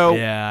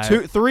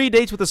 So 3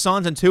 dates with the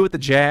Suns and 2 with the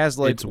Jazz.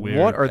 Like, it's weird.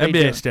 What are they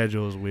NBA doing?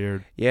 schedule is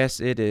weird.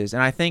 Yes, it is,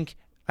 and I think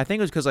it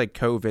was because like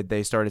COVID,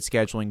 they started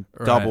scheduling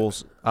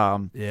doubles.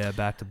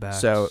 Back to back.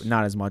 So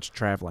not as much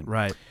traveling.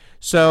 Right.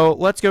 So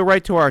let's go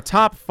right to our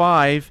top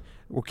 5.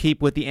 We'll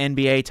keep with the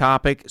NBA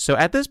topic. So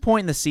at this point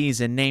in the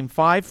season, name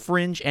 5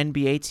 fringe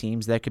NBA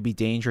teams that could be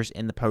dangerous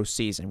in the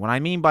postseason. What I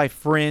mean by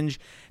fringe,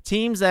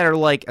 teams that are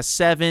like a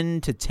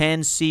 7 to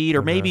 10 seed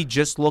or maybe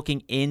just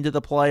looking into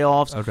the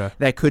playoffs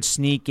that could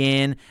sneak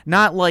in.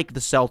 Not like the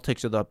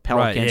Celtics or the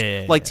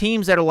Pelicans. Right,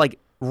 teams that are like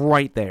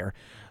right there.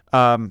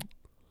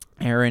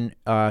 Aaron,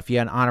 if you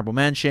had an honorable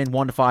mention,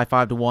 1 to 5,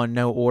 5 to 1,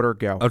 no order,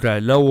 go. Okay,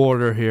 no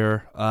order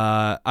here.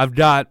 I've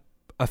got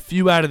a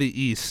few out of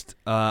the East.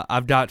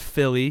 I've got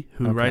Philly,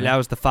 who right now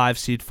is the 5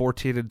 seed,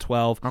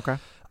 14-12. Okay.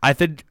 I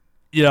think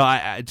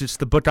I just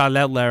the book on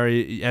that,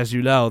 Larry, as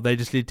you know, they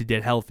just need to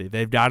get healthy.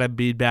 They've got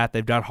Embiid back.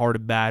 They've got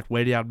Harden back.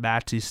 Waiting on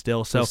Maxey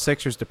still. So the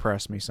Sixers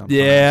depress me sometimes.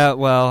 Yeah,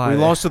 well. We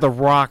lost to the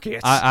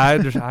Rockets. I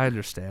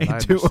understand.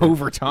 Into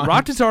overtime.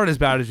 Rockets aren't as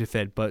bad as you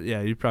think, but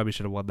yeah, you probably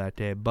should have won that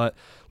game. But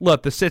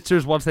look, the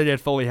Sixers, once they get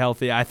fully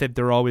healthy, I think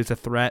they're always a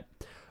threat.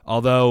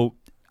 Although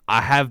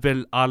I have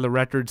been on the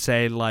record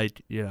saying,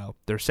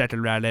 their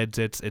second round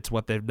exits, it's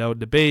what they've known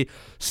to be.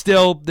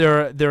 Still,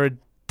 they're a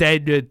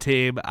dang good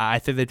team. I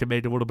think they can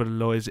make a little bit of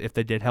noise if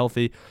they get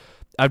healthy.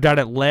 I've got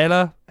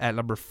Atlanta at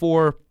number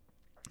 4.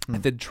 I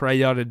think Trae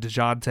Young and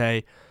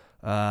DeJounte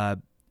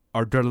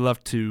are good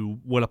enough to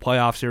win a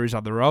playoff series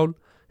on their own,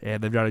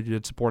 and they've got a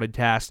good supporting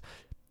cast.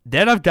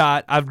 Then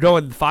I'm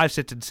going 5,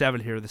 6, and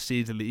 7 here, the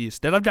seeds in the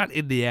East. Then I've got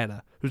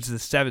Indiana, who's the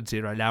 7th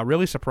seed right now.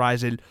 Really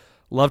surprising.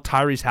 Love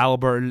Tyrese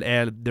Halliburton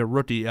and their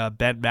rookie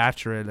Ben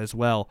Mathurin as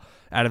well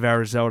out of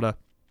Arizona.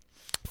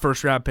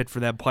 First round pick for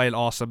them, playing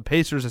awesome.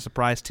 Pacers a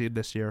surprise team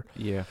this year.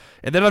 Yeah.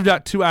 And then I've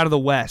got 2 out of the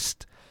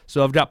West.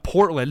 So I've got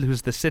Portland,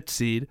 who's the 6th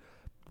seed.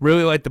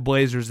 Really like the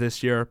Blazers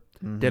this year.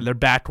 Then their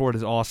backcourt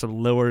is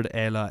awesome. Lillard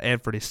and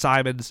Anthony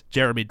Simons.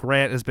 Jeremy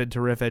Grant has been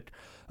terrific.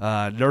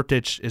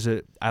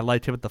 Nurkic I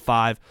liked him at the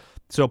 5.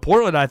 So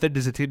Portland, I think,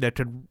 is a team that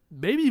could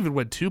maybe even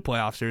win 2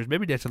 playoff series,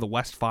 maybe get to the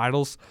West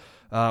Finals.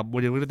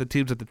 When you look at the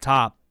teams at the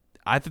top,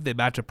 I think they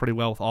match up pretty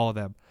well with all of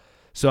them.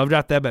 So I've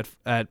got them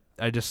at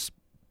just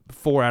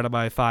 4 out of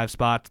my 5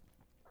 spots.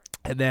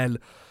 And then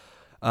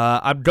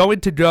I'm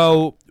going to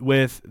go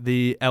with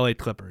the LA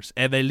Clippers.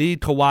 And they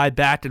lead Kawhi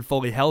back and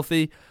fully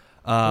healthy.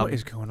 What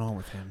is going on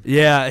with him?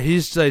 Yeah,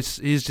 he's just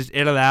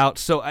in and out.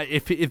 So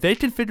if they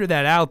can figure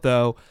that out,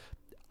 though,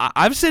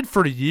 I've said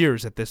for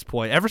years at this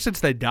point, ever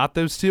since they got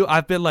those 2,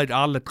 I've been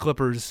on the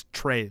Clippers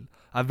train.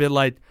 I've been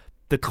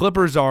the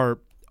Clippers are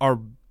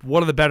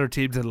one of the better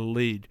teams in the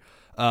league.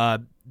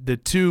 The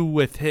 2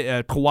 with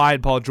Kawhi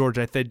and Paul George,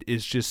 I think,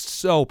 is just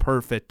so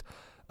perfect.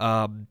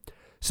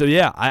 So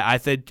yeah, I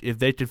think if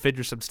they can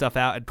figure some stuff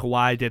out and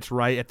Kawhi gets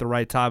right at the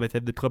right time, I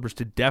think the Clippers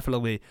could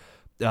definitely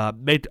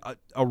make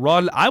a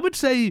run. I would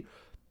say,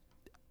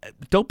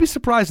 don't be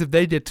surprised if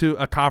they get to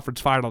a conference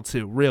final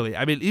too, really.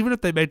 I mean, even if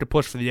they make a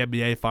push for the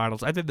NBA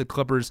finals, I think the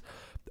Clippers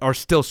are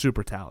still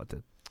super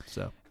talented.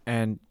 So.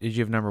 And did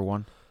you have number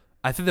 1?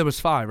 I think that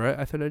was 5, right?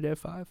 I think I did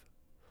 5.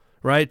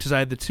 Right? Because I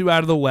had the 2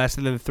 out of the West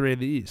and then the 3 in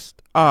the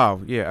East.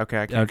 Oh, yeah,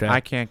 okay.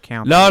 I can't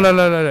count. No,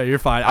 you're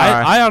fine.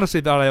 I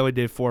honestly thought I only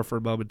did 4 for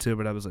a moment too,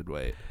 but I was like,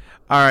 wait.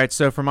 All right,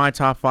 so for my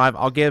top 5,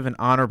 I'll give an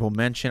honorable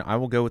mention. I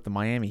will go with the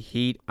Miami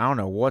Heat. I don't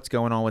know what's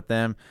going on with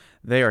them.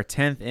 They are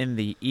 10th in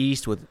the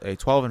East with a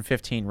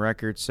 12-15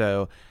 record.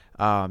 So,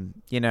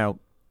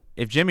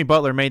 if Jimmy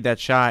Butler made that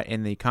shot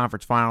in the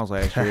conference finals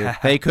last year,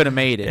 they could have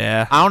made it.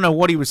 Yeah. I don't know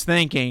what he was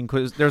thinking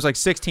because there's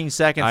 16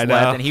 seconds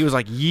left, and he was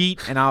like,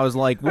 yeet, and I was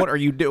like, what are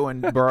you doing,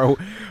 bro?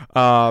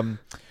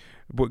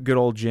 Good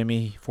old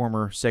Jimmy,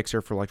 former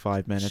Sixer for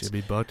 5 minutes.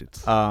 Jimmy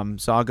Buckets.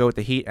 So I'll go with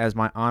the Heat as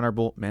my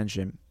honorable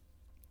mention.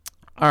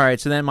 All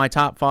right, so then my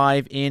top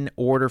 5 in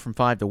order from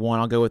 5 to 1.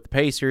 I'll go with the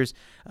Pacers.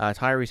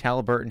 Tyrese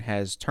Halliburton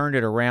has turned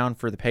it around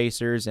for the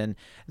Pacers, and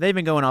they've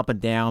been going up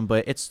and down,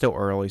 but it's still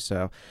early.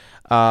 So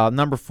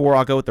number 4,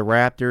 I'll go with the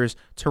Raptors.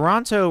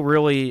 Toronto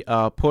really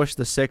pushed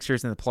the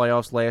Sixers in the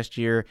playoffs last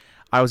year.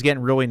 I was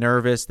getting really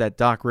nervous that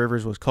Doc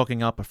Rivers was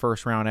cooking up a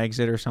first-round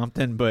exit or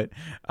something, but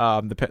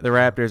the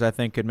Raptors, I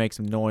think, could make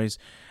some noise.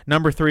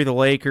 Number 3, the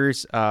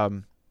Lakers.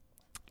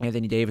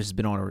 Anthony Davis has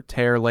been on a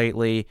tear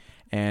lately.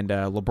 And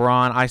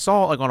LeBron, I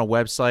saw on a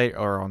website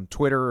or on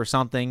Twitter or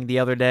something the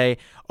other day,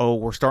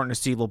 we're starting to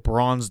see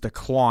LeBron's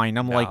decline.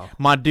 I'm like,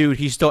 my dude,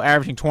 he's still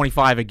averaging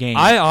 25 a game.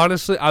 I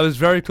was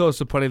very close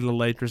to putting the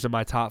Lakers in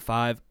my top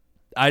 5.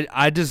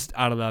 I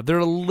don't know.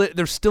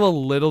 They're still a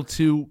little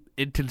too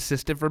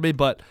inconsistent for me,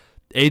 but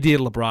AD and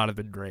LeBron have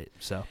been great.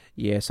 So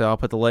yeah, so I'll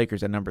put the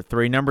Lakers at number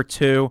 3. Number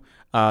 2,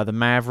 the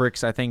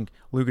Mavericks. I think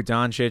Luka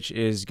Doncic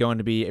is going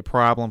to be a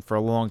problem for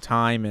a long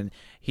time, and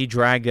he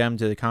dragged them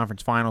to the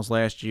conference finals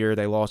last year.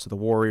 They lost to the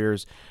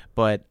Warriors,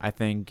 but I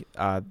think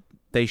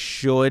they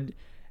should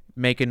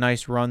make a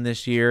nice run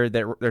this year.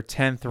 They're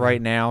 10th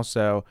right now,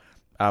 so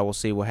we'll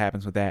see what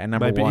happens with that. And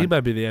number 1, he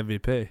might be the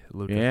MVP,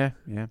 Luka.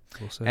 Yeah.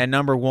 We'll see. And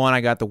number 1, I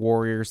got the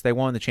Warriors. They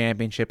won the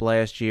championship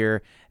last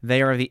year.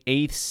 They are the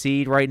 8th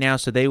seed right now,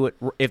 so they would,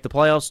 if the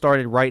playoffs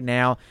started right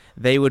now,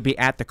 they would be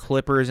at the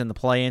Clippers in the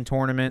play-in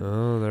tournament.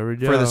 Oh, there we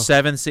go. For the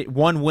 7th seed,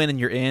 1 win and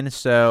you're in.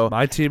 So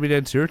my team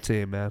against your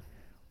team, man.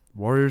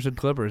 Warriors and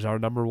Clippers are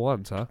number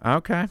 1s, huh?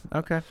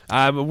 Okay.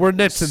 We're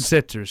Knicks and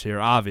Sixers here,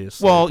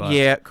 obviously. Well,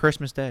 yeah,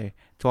 Christmas Day,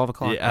 12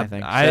 o'clock, yeah, I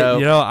think.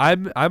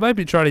 I might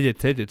be trying to get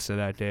tickets to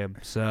that game.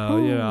 So,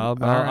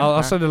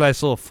 I'll send a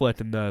nice little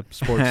flick in the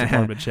sports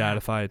department chat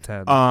if I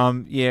attend.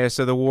 Yeah,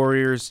 so the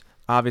Warriors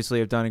obviously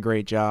have done a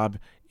great job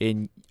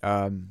in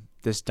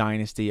this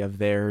dynasty of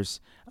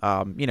theirs,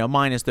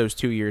 minus those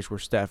 2 years where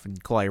Steph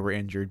and Clay were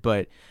injured,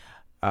 but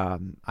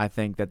I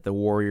think that the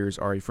Warriors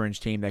are a fringe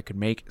team that could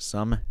make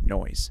some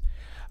noise.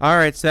 All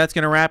right, so that's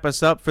going to wrap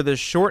us up for this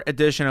short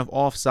edition of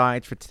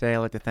Offsides for today. I'd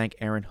like to thank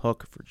Aaron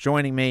Hook for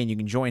joining me, and you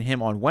can join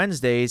him on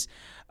Wednesdays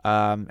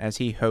as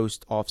he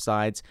hosts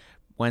Offsides,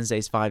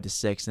 Wednesdays 5 to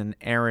 6, and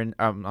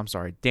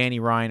Danny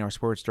Ryan, our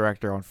sports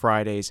director, on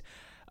Fridays,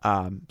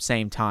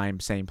 same time,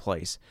 same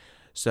place.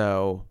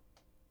 So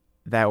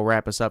that will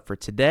wrap us up for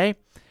today.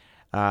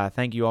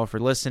 Thank you all for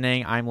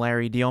listening. I'm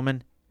Larry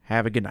Dielman.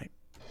 Have a good night.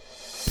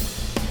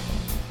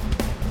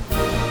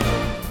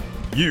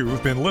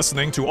 You've been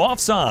listening to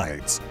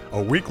Offsides,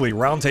 a weekly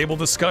roundtable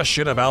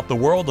discussion about the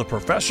world of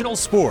professional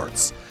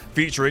sports,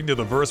 featuring the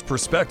diverse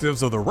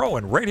perspectives of the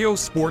Rowan Radio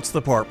Sports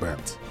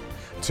Department.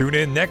 Tune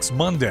in next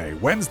Monday,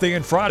 Wednesday,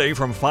 and Friday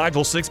from 5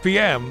 till 6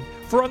 p.m.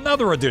 for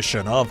another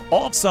edition of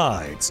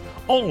Offsides,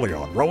 only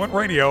on Rowan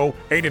Radio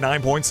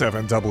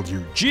 89.7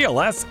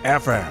 WGLS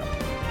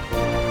FM.